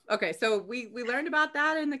 Okay, so we learned about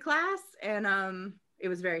that in the class, and it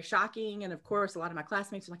was very shocking. And of course, a lot of my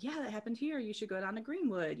classmates were like, yeah, that happened here. You should go down to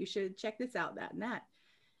Greenwood. You should check this out, that and that.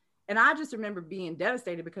 And I just remember being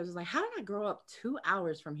devastated because it was like, how did I grow up 2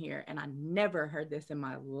 hours from here? And I never heard this in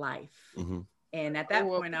my life. Mm-hmm. And at that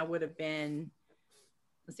point, I would have been,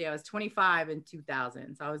 I was 25 in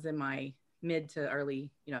 2000. So I was in my mid to early,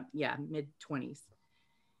 mid 20s.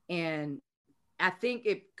 And I think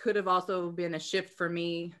it could have also been a shift for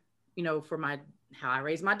me, for how I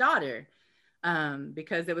raised my daughter,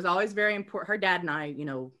 because it was always very important. Her dad and I,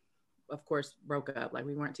 of course, broke up, like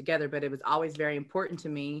we weren't together, but it was always very important to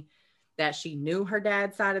me that she knew her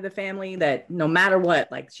dad's side of the family, that no matter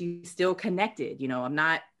what, like she's still connected. I'm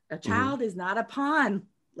not, a child is not a pawn,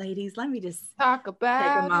 ladies. Let me just talk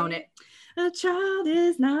about take a moment. A child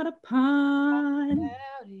is not a pawn.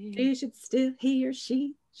 He or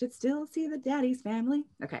she should still see the daddy's family.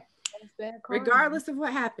 Okay. Regardless of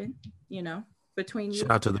what happened, between you.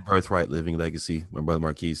 Shout out to the Birthright Living Legacy. My brother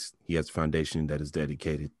Marquise, he has a foundation that is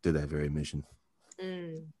dedicated to that very mission.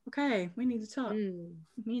 Okay, we need to talk. Me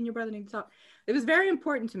and your brother need to talk. It was very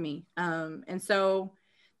important to me. And so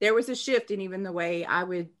there was a shift in even the way I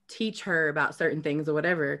would teach her about certain things or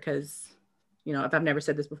whatever, because, if I've never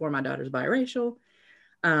said this before, my daughter's biracial.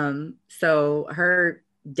 So her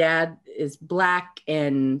dad is Black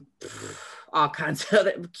and all kinds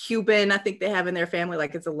of Cuban, I think they have in their family.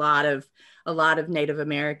 Like it's a lot of Native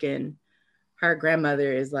American. Her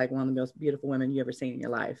grandmother is like one of the most beautiful women you ever seen in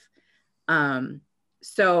your life.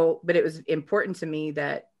 But it was important to me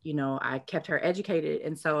that, I kept her educated.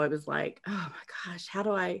 And so it was like, oh my gosh,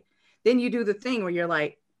 then you do the thing where you're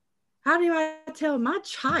like, how do I tell my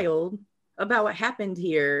child about what happened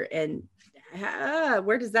here? And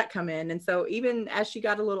where does that come in? And so even as she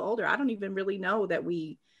got a little older, I don't even really know that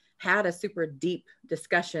we had a super deep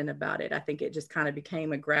discussion about it. I think it just kind of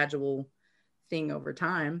became a gradual thing over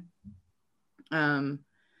time.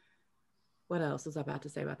 What else was I about to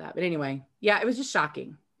say about that? But anyway, yeah, it was just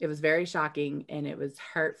shocking. It was very shocking and it was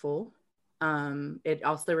hurtful. It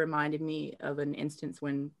also reminded me of an instance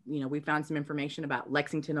when, we found some information about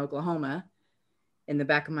Lexington, Oklahoma in the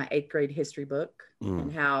back of my 8th grade history book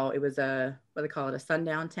and how it was a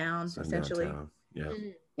sundown town, essentially. Town. Yeah.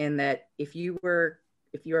 And that if you were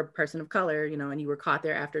a person of color, and you were caught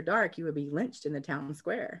there after dark, you would be lynched in the town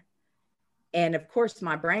square. And of course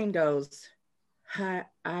my brain goes,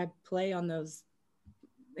 I play on those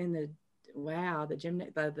in the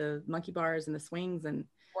monkey bars and the swings, and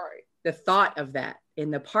the thought of that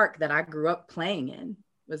in the park that I grew up playing in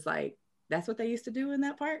was like, that's what they used to do in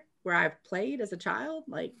that park where I've played as a child.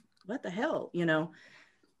 Like, what the hell,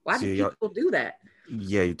 why do people do that?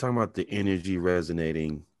 Yeah, you're talking about the energy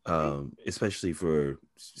resonating, especially for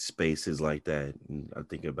spaces like that. And I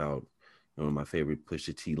think about, One of my favorite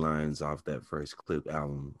Pusha T lines off that first Clip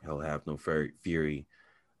album, Hell Have No Fury.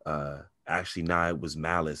 Actually, nah, it was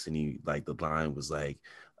Malice, and he like the line was like,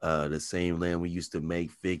 the same land we used to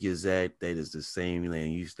make figures at, that is the same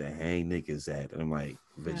land you used to hang niggas at. And I'm like,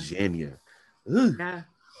 Virginia. Yeah.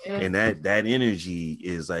 And that energy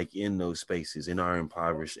is like in those spaces, in our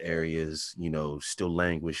impoverished areas, you know, still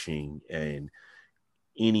languishing, and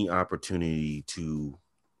any opportunity to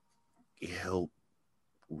help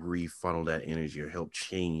refunnel that energy or help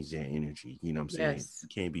change that energy, you know what I'm saying? Yes. It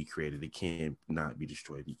can't be created, it can't not be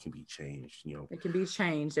destroyed, it can be changed, you know. It can be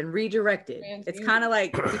changed and redirected. It's kind of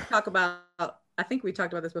like we talk about, I think we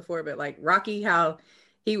talked about this before, but like Rocky, how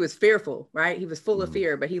he was fearful, right? He was full of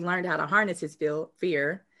fear, but he learned how to harness his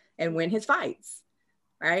fear and win his fights,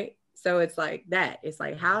 right? So it's like that. It's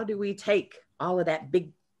like, how do we take all of that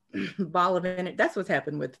big ball of energy? That's what's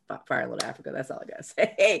happened with Fire Little Africa. That's all I gotta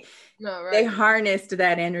say. No, right. They harnessed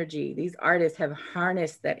that energy. These artists have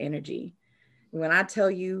harnessed that energy. When I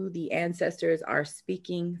tell you the ancestors are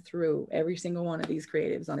speaking through every single one of these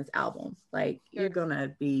creatives on this album, like you're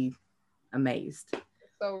gonna be amazed.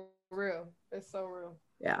 It's so real. It's so real.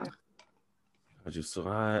 Yeah.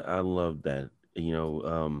 I love that. You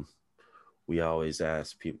know, we always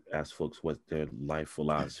ask folks what their life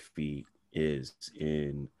philosophy is,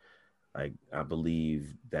 in like I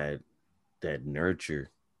believe that nurture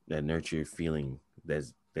feeling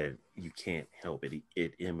that you can't help it.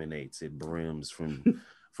 It emanates, it brims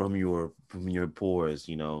from your pores,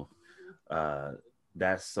 you know.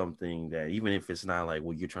 That's something that even if it's not like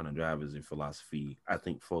what you're trying to drive as a philosophy, I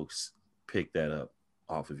think folks pick that up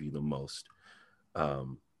off of you the most.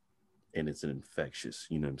 And it's an infectious,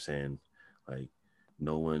 you know what I'm saying? Like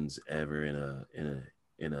no one's ever in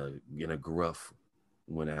a gruff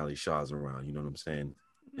when Ali Shaw's around, you know what I'm saying?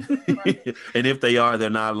 And if they are, they're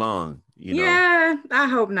not long, you know. Yeah, I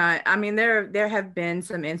hope not. I mean, there have been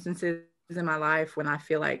some instances in my life when I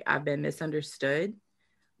feel like I've been misunderstood.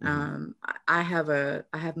 I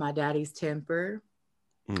have my daddy's temper.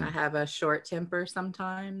 I have a short temper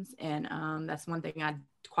sometimes, and that's one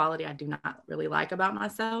quality I do not really like about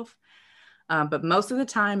myself. But most of the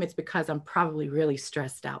time it's because I'm probably really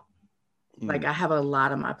stressed out. Like I have a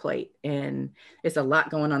lot on my plate, and it's a lot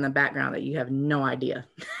going on in the background that you have no idea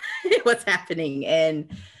what's happening. And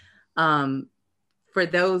for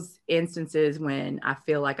those instances when I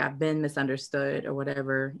feel like I've been misunderstood or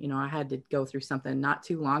whatever, you know, I had to go through something not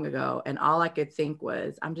too long ago, and all I could think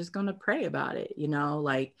was, I'm just going to pray about it, you know,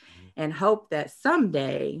 like, and hope that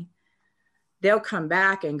someday they'll come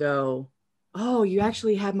back and go, oh, you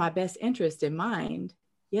actually have my best interest in mind.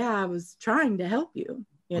 Yeah, I was trying to help you.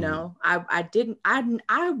 You know, I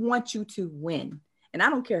want you to win, and I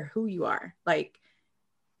don't care who you are. Like,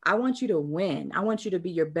 I want you to win. I want you to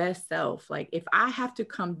be your best self. Like, if I have to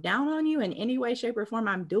come down on you in any way, shape, or form,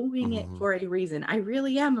 I'm doing it for a reason. I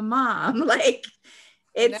really am a mom. Like,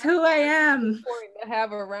 it's who I am. Important to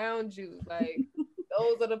have around you. Like,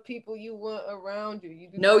 those are the people you want around you. You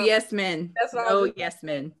do no yes men. That's what no yes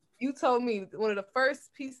men. You told me one of the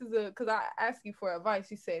first pieces of, because I asked you for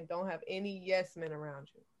advice, you said don't have any yes men around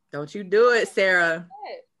you. Don't you do it, Sarah.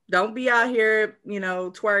 Don't be out here, you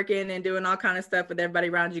know, twerking and doing all kind of stuff with everybody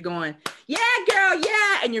around you going, yeah, girl,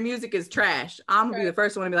 yeah, and your music is trash. I'm gonna be the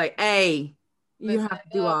first one to be like, hey, you don't have to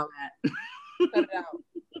do all that. Cut it out.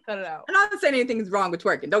 Cut it out. I'm not saying anything's wrong with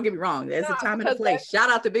twerking. Don't get me wrong. There's a time and a place. Shout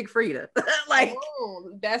out to Big Frida. Like,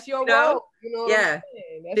 that's your role. You know yeah.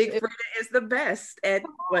 Big Frida is the best at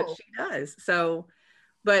what she does. So,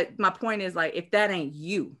 but my point is, like, if that ain't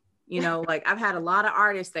you, you know, like I've had a lot of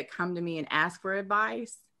artists that come to me and ask for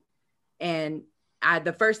advice. And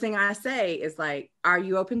the first thing I say is like, are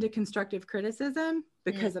you open to constructive criticism?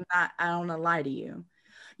 Because I don't want to lie to you.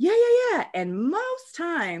 Yeah. And most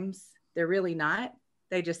times they're really not.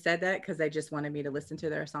 They just said that because they just wanted me to listen to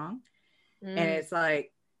their song. And it's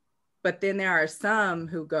like, but then there are some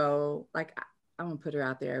who go like, I'm gonna put her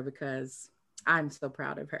out there because I'm so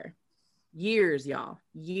proud of her. Years,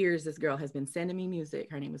 this girl has been sending me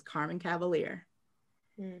music. Her name is Carmen Cavalier.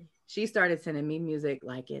 She started sending me music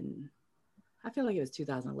like I feel like it was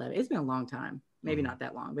 2011. It's been a long time, maybe not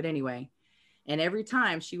that long, but anyway. And every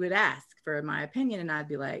time she would ask for my opinion, and I'd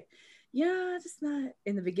be like, yeah, just not.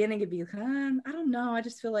 In the beginning, it'd be, I don't know. I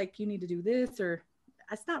just feel like you need to do this, or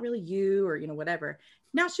it's not really you, or, you know, whatever.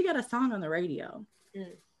 Now she got a song on the radio.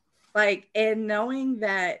 Like, and knowing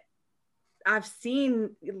that I've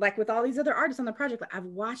seen, like with all these other artists on the project, like I've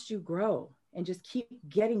watched you grow and just keep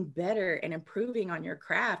getting better and improving on your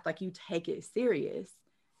craft. Like you take it serious.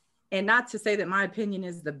 And not to say that my opinion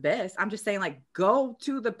is the best. I'm just saying, like, go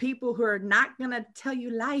to the people who are not gonna tell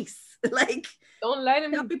you lies. Like, Don't lie to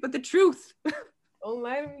me. tell people the truth. Don't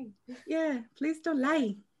lie to me. Yeah, please don't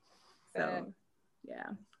lie. So, Facts. yeah.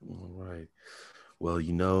 All right. Well,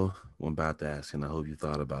 you know, I'm about to ask, and I hope you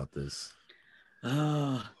thought about this.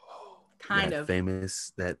 Kind that of.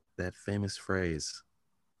 famous that famous phrase,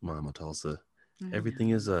 Mama Tulsa. I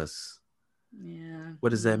Everything know. is us. Yeah. What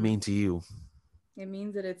does that mean to you? It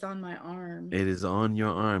means that it's on my arm. It is on your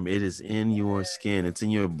arm. It is in your skin. It's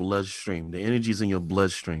in your bloodstream. The energy is in your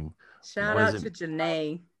bloodstream. Shout What out is to it?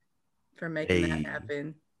 Janae for making Hey. that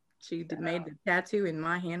happen. She made the tattoo in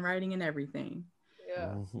my handwriting and everything.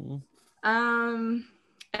 Yeah. Mhm.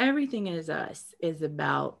 Everything is us is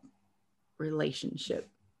about relationship.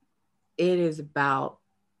 It is about,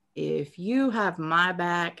 if you have my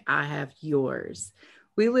back, I have yours.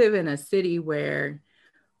 We live in a city where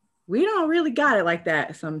we don't really got it like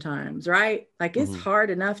that sometimes, right? Like, it's hard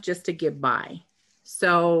enough just to get by.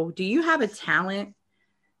 So do you have a talent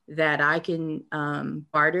that I can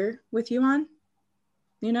barter with you on?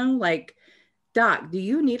 You know, like, Doc, do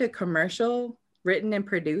you need a commercial written and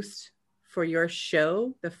produced for your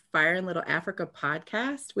show, the Fire in Little Africa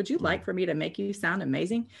podcast? Would you like for me to make you sound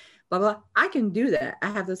amazing? Blah, blah. I can do that.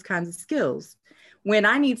 I have those kinds of skills. When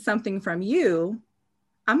I need something from you,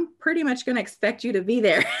 I'm pretty much going to expect you to be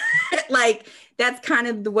there. Like, that's kind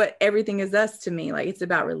of what everything is us to me. Like, it's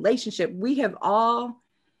about relationship. We have all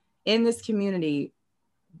in this community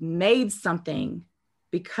made something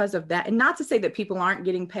because of that. And not to say that people aren't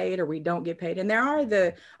getting paid or we don't get paid. And there are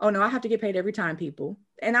the, oh no, I have to get paid every time people.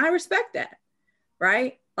 And I respect that,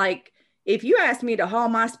 right? Like, if you ask me to haul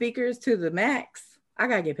my speakers to the max, I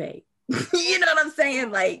gotta get paid. You know what I'm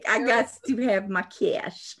saying? Like, I got to have my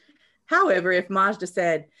cash. However, if Majda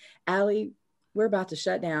said, Allie, we're about to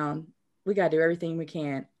shut down, we got to do everything we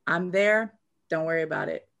can, I'm there. Don't worry about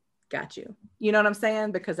it. Got you. You know what I'm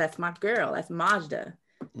saying? Because that's my girl. That's Majda.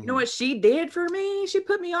 You know what she did for me? She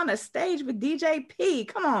put me on a stage with DJ P.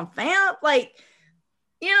 Come on, fam. Like,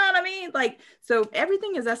 you know what I mean? Like, so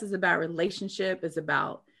everything is us is about relationship. It's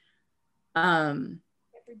about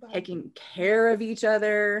taking care of each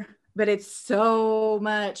other. But it's so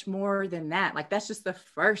much more than that. Like, that's just the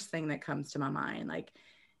first thing that comes to my mind. Like,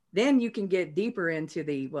 then you can get deeper into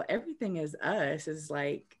the, well, everything is us is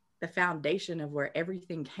like the foundation of where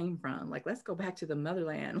everything came from. Like, let's go back to the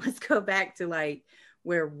motherland. Let's go back to like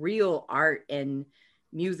where real art and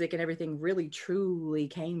music and everything really truly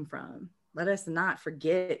came from. Let us not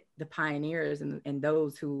forget the pioneers and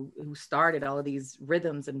those who started all of these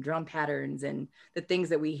rhythms and drum patterns and the things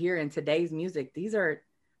that we hear in today's music.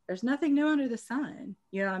 There's nothing new under the sun.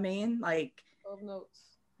 You know what I mean? Like, 12 notes.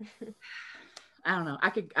 I don't know. I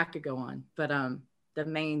could go on, but the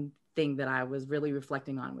main thing that I was really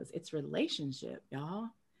reflecting on was it's relationship, y'all.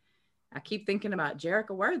 I keep thinking about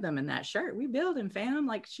Jerica Wortham and that shirt. We building, fam.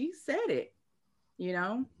 Like, she said it, you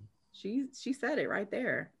know, she said it right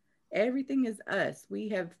there. Everything is us. We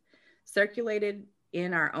have circulated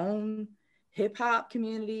in our own hip hop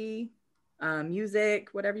community, music,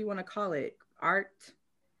 whatever you want to call it, art.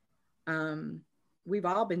 We've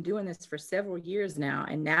all been doing this for several years now,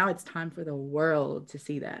 and now it's time for the world to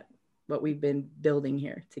see that, what we've been building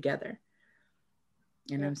here together.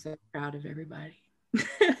 And I'm so proud of everybody.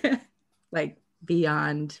 Like,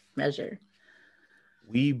 beyond measure.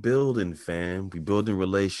 We building, fam. We building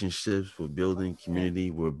relationships. We're building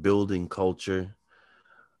community. We're building culture.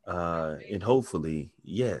 And hopefully,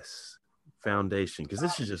 yes, foundation. Because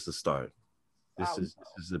this is just the start. This is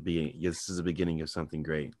the beginning. This is the beginning of something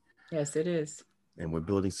great. Yes, it is. And we're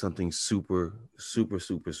building something super, super,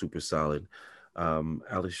 super, super solid.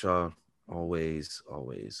 Ali Shaw, always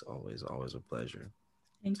a pleasure.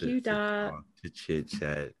 Thank you, Doc. To chit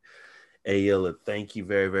chat. Ayala, thank you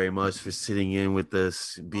very, very much for sitting in with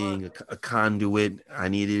us, being a conduit. I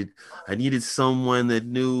needed someone that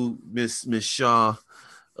knew Miss Shaw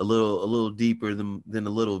a little deeper than a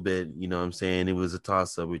little bit. You know what I'm saying? It was a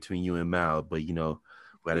toss up between you and Mal, but you know,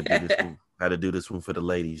 we had to do this one. Had to do this one for the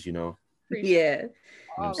ladies, you know. Yeah.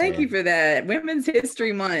 Thank you for that. Women's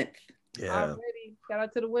History Month. Yeah. Already. Shout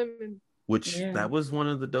out to the women. Which that was one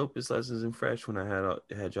of the dopest lessons in Fresh when I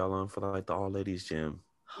had y'all on for like the all ladies jam.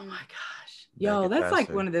 Oh my gosh. Yo, that's like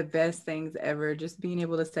one of the best things ever. Just being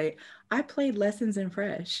able to say, I played lessons in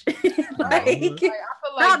Fresh. I feel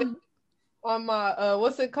like on my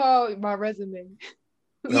what's it called? My resume.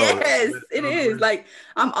 Yes, it is. Like,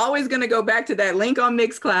 I'm always gonna go back to that link on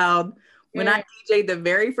Mixcloud when I DJ'd the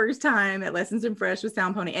very first time at Lessons in Fresh with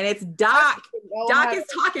Sound Pony, and it's Doc. Doc is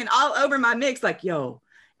talking all over my mix, like, yo,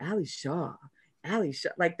 Ali Shaw, Ali Shaw.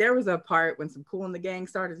 Like there was a part when some Kool and the Gang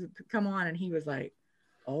started to come on, and he was like,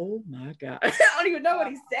 "Oh my God." I don't even know what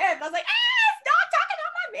he said. I was like, stop talking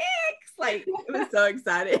on my mix. Like it was so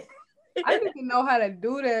excited. I didn't even know how to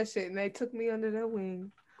do that shit, and they took me under their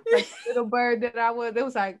wing. Like the little bird that I was, it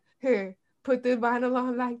was like, here, put the vinyl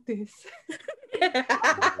on like this.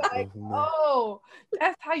 Like, oh,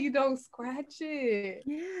 that's how you don't scratch it.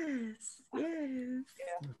 Yes. Yeah.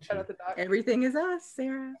 Shout out to Doc. Everything is us,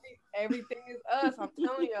 Sarah. Everything is us. I'm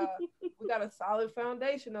telling y'all, we got a solid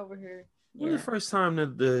foundation over here. When the first time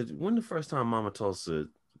Mama Tulsa,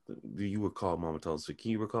 you were called Mama Tulsa?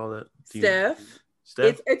 Can you recall that? Steph?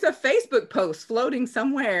 It's a Facebook post floating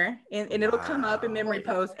somewhere, and it'll come up in memory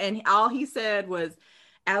post. And all he said was,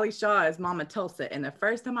 Ali Shaw is Mama Tulsa. And the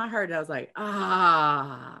first time I heard it, I was like,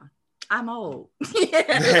 I'm old.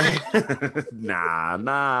 Nah.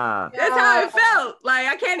 That's how it felt. Like,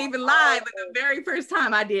 I can't even lie. But the very first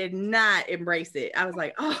time I did not embrace it. I was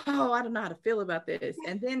like, oh, I don't know how to feel about this.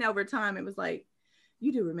 And then over time, it was like,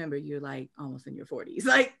 you do remember you're like almost in your 40s.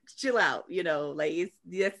 Like, chill out, like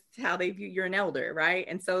that's how they view you're an elder, right?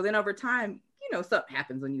 And so then over time, something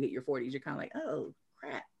happens when you hit your 40s. You're kind of like, oh,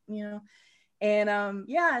 crap, And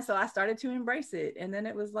so I started to embrace it. And then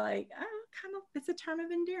it was like, it's a term of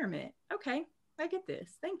endearment. Okay, I get this.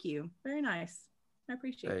 Thank you. Very nice. I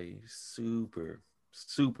appreciate it. Super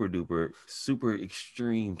duper, super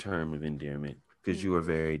extreme term of endearment because you are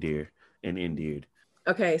very dear and endeared.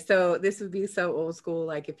 Okay, so this would be so old school.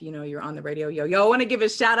 Like if you're on the radio, I want to give a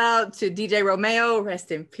shout out to DJ Romeo,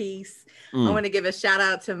 rest in peace. I want to give a shout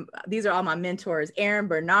out to, these are all my mentors, Aaron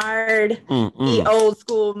Bernard, the old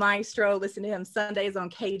school maestro. Listen to him Sundays on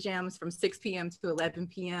K-Jams from 6 p.m. to 11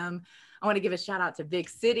 p.m. I want to give a shout out to Big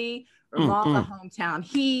City, Ramallah Hometown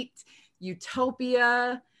Heat,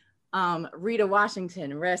 Utopia, Rita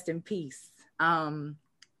Washington, rest in peace. I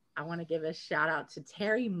want to give a shout out to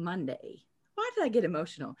Terry Monday. Why did I get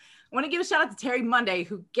emotional? I want to give a shout out to Terry Monday,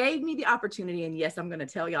 who gave me the opportunity, and yes, I'm going to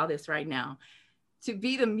tell y'all this right now, to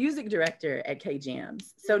be the music director at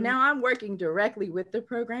K-Jams. So now I'm working directly with the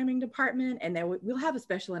programming department, and then we'll have a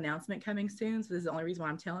special announcement coming soon. So this is the only reason why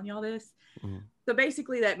I'm telling y'all this. So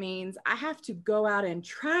basically that means I have to go out and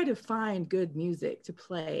try to find good music to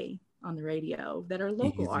play on the radio that are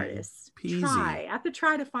local artists. I have to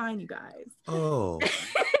try to find you guys.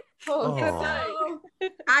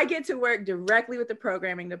 I get to work directly with the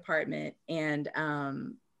programming department, and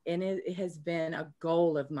it has been a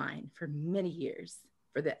goal of mine for many years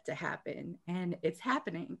for that to happen, and it's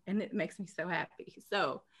happening, and it makes me so happy.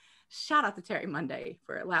 So shout out to Terry Monday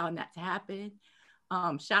for allowing that to happen.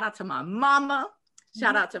 Shout out to my mama,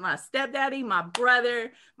 shout out to my stepdaddy, my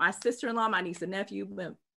brother, my sister-in-law, my niece and nephew,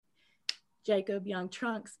 Jacob Young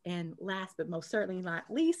Trunks, and last but most certainly not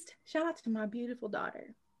least, shout out to my beautiful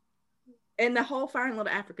daughter. And the whole Fire in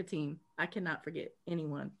Little Africa team. I cannot forget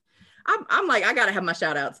anyone. I'm like, I gotta have my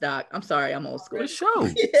shout outs, Doc. I'm sorry, I'm old school. Good show.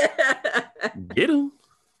 Get him.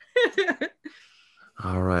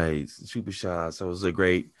 All right. Super shout outs. That was a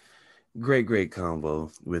great combo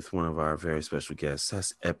with one of our very special guests.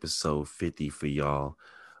 That's episode 50 for y'all.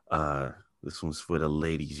 This one's for the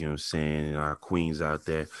ladies, you know what I'm saying, and our queens out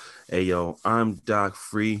there. Hey, yo, I'm Doc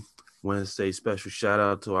Free. Want to say special shout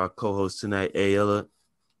out to our co-host tonight, Ayla.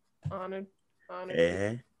 Honored.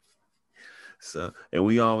 Yeah. So, and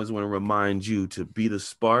we always want to remind you to be the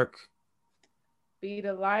spark, be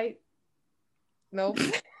the light. Nope.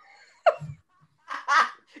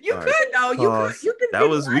 You all could right. though. You could. That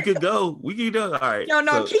was. We could go. We could go. All right. No.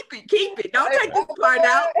 So, keep it. Don't take this part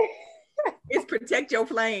out. It's protect your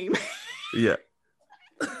flame. Yeah.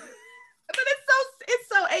 But it's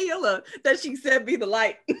so Ayla that she said be the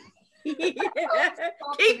light. Keep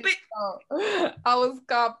it. I was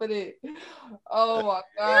confident. Oh my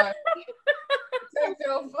God. I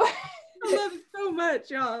love it so much,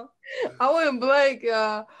 y'all. I went blank,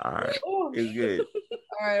 y'all. All right. It's good.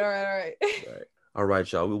 All right. All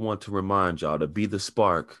right, y'all. We want to remind y'all to be the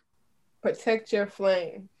spark. Protect your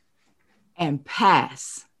flame. And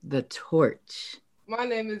pass the torch. My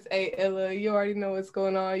name is Ayla. You already know what's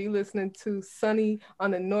going on. You listening to Sunny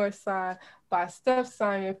on the North Side by Steph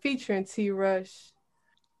Simon featuring T-Rush.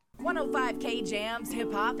 105 K-Jams,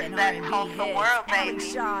 hip-hop, and R&B hits. Ali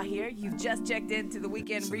Shaw here. You've just checked into the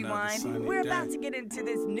Weekend Rewind. We're about to get into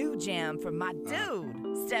this new jam from my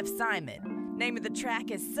dude, Steph Simon. Name of the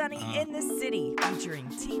track is Sunny in the City, featuring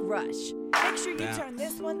T-Rush. Make sure you turn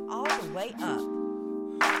this one all the way up.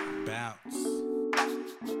 Bounce.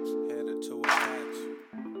 Headed to a patch.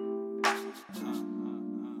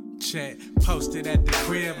 Check. Posted at the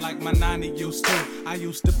crib like my 90 used to. I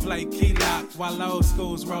used to play key lock while old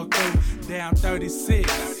schools roll through. Down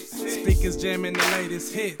 36. Speakers jamming the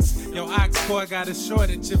latest hits. Yo, Oxford got a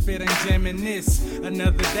shortage if it ain't jamming this.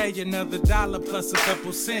 Another day, another dollar plus a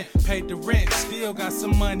couple cents. Paid the rent, still got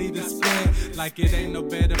some money to spend. Like it ain't no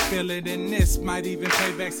better feeling than this. Might even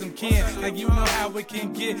pay back some kin. Like you know how it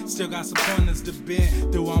can get. Still got some corners to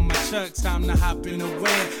bend. Through all my chucks, time to hop in the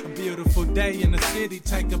wind. A beautiful day in the city,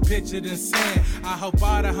 take a picture then send. I hope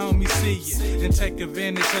all the homies see you and take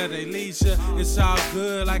advantage of their leisure. It's all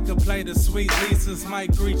good like a plate of sweet Lisa's.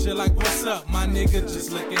 Might greet you like, what's up, my nigga?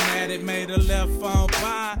 Just looking at it, made a left on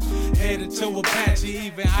by. Headed to Apache,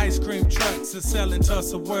 even ice cream trucks are selling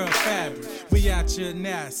Tulsa World fabric. We out here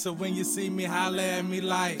now, so when you see me, holla at me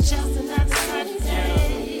like just another sunny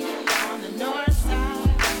day on the north side.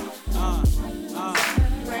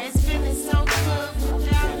 Where it's feeling so good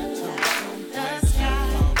without a cloud in the sky.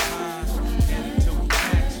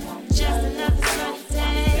 Just another sunny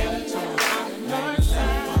day on the north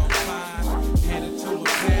side. headed to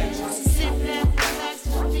Apache. Sit back, relax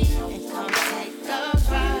with me, and come take a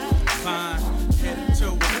ride. Fine, headed to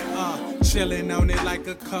it, chillin' on it like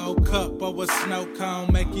a cold cup or a snow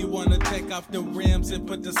cone. Make you wanna take off the rims and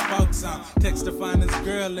put the spokes on. Text the finest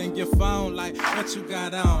girl in your phone like, what you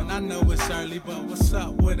got on? I know it's early, but what's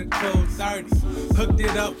up with a cool 30? Hooked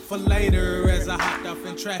it up for later as I hopped off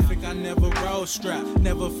in traffic. I never road strap,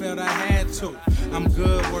 never felt I had to. I'm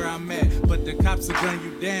good where I'm at, but the cops will gun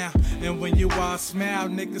you down. And when you all smile,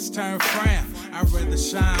 niggas turn frown. I'd rather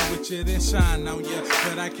shine with you than shine on you,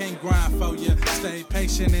 but I can't grind for you. Stay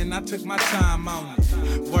patient and I took my time on it.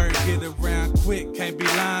 Word get around quick, can't be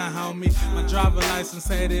lying, homie. My driver license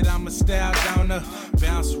say that I'm a style donor.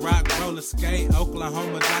 Bounce, rock, roller skate,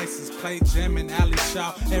 Oklahoma license plate, jamming Alley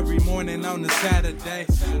Shaw every morning on a Saturday.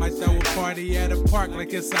 Might throw a party at a park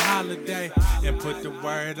like it's a holiday. And put the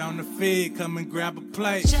word on the feed, come and grab a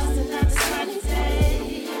plate. Just another sunny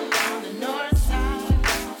day on the north side.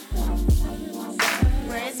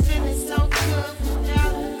 Where it's feeling so good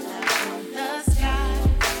without a cloud in the sky.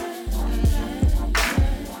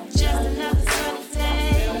 Just another sunny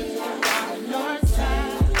day on the north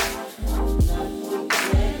side.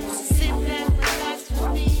 Sit back, relax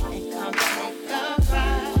with me, and come take a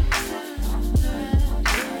ride.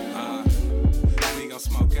 We gon'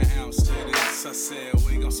 smoke an ounce to this. I said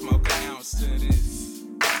we gon' smoke an ounce to this.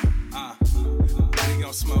 We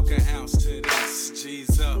gon' smoke an ounce to this.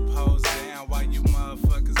 G's up, hoes down, while you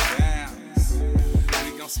motherfuckers bounce.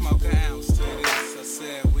 We gon' smoke an ounce to this. I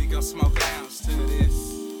said we gon' smoke an ounce to this.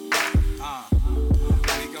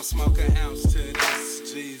 We gon' smoke an ounce to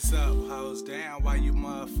this. G's up, hoes down, while you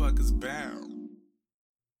motherfuckers bounce.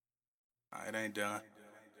 It ain't done.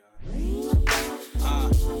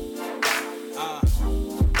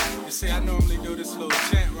 You see, I normally do this little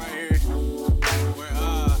chant right here, where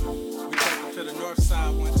we take them to the north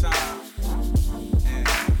side one time, and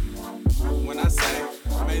when I say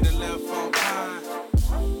made a left on Pine,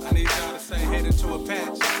 I need y'all to say headed to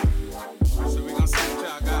Apache. So we gon' see what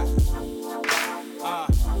y'all got.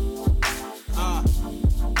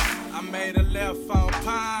 I made a left on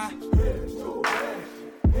Pine.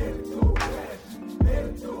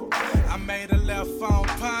 I made a left on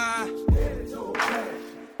Pine.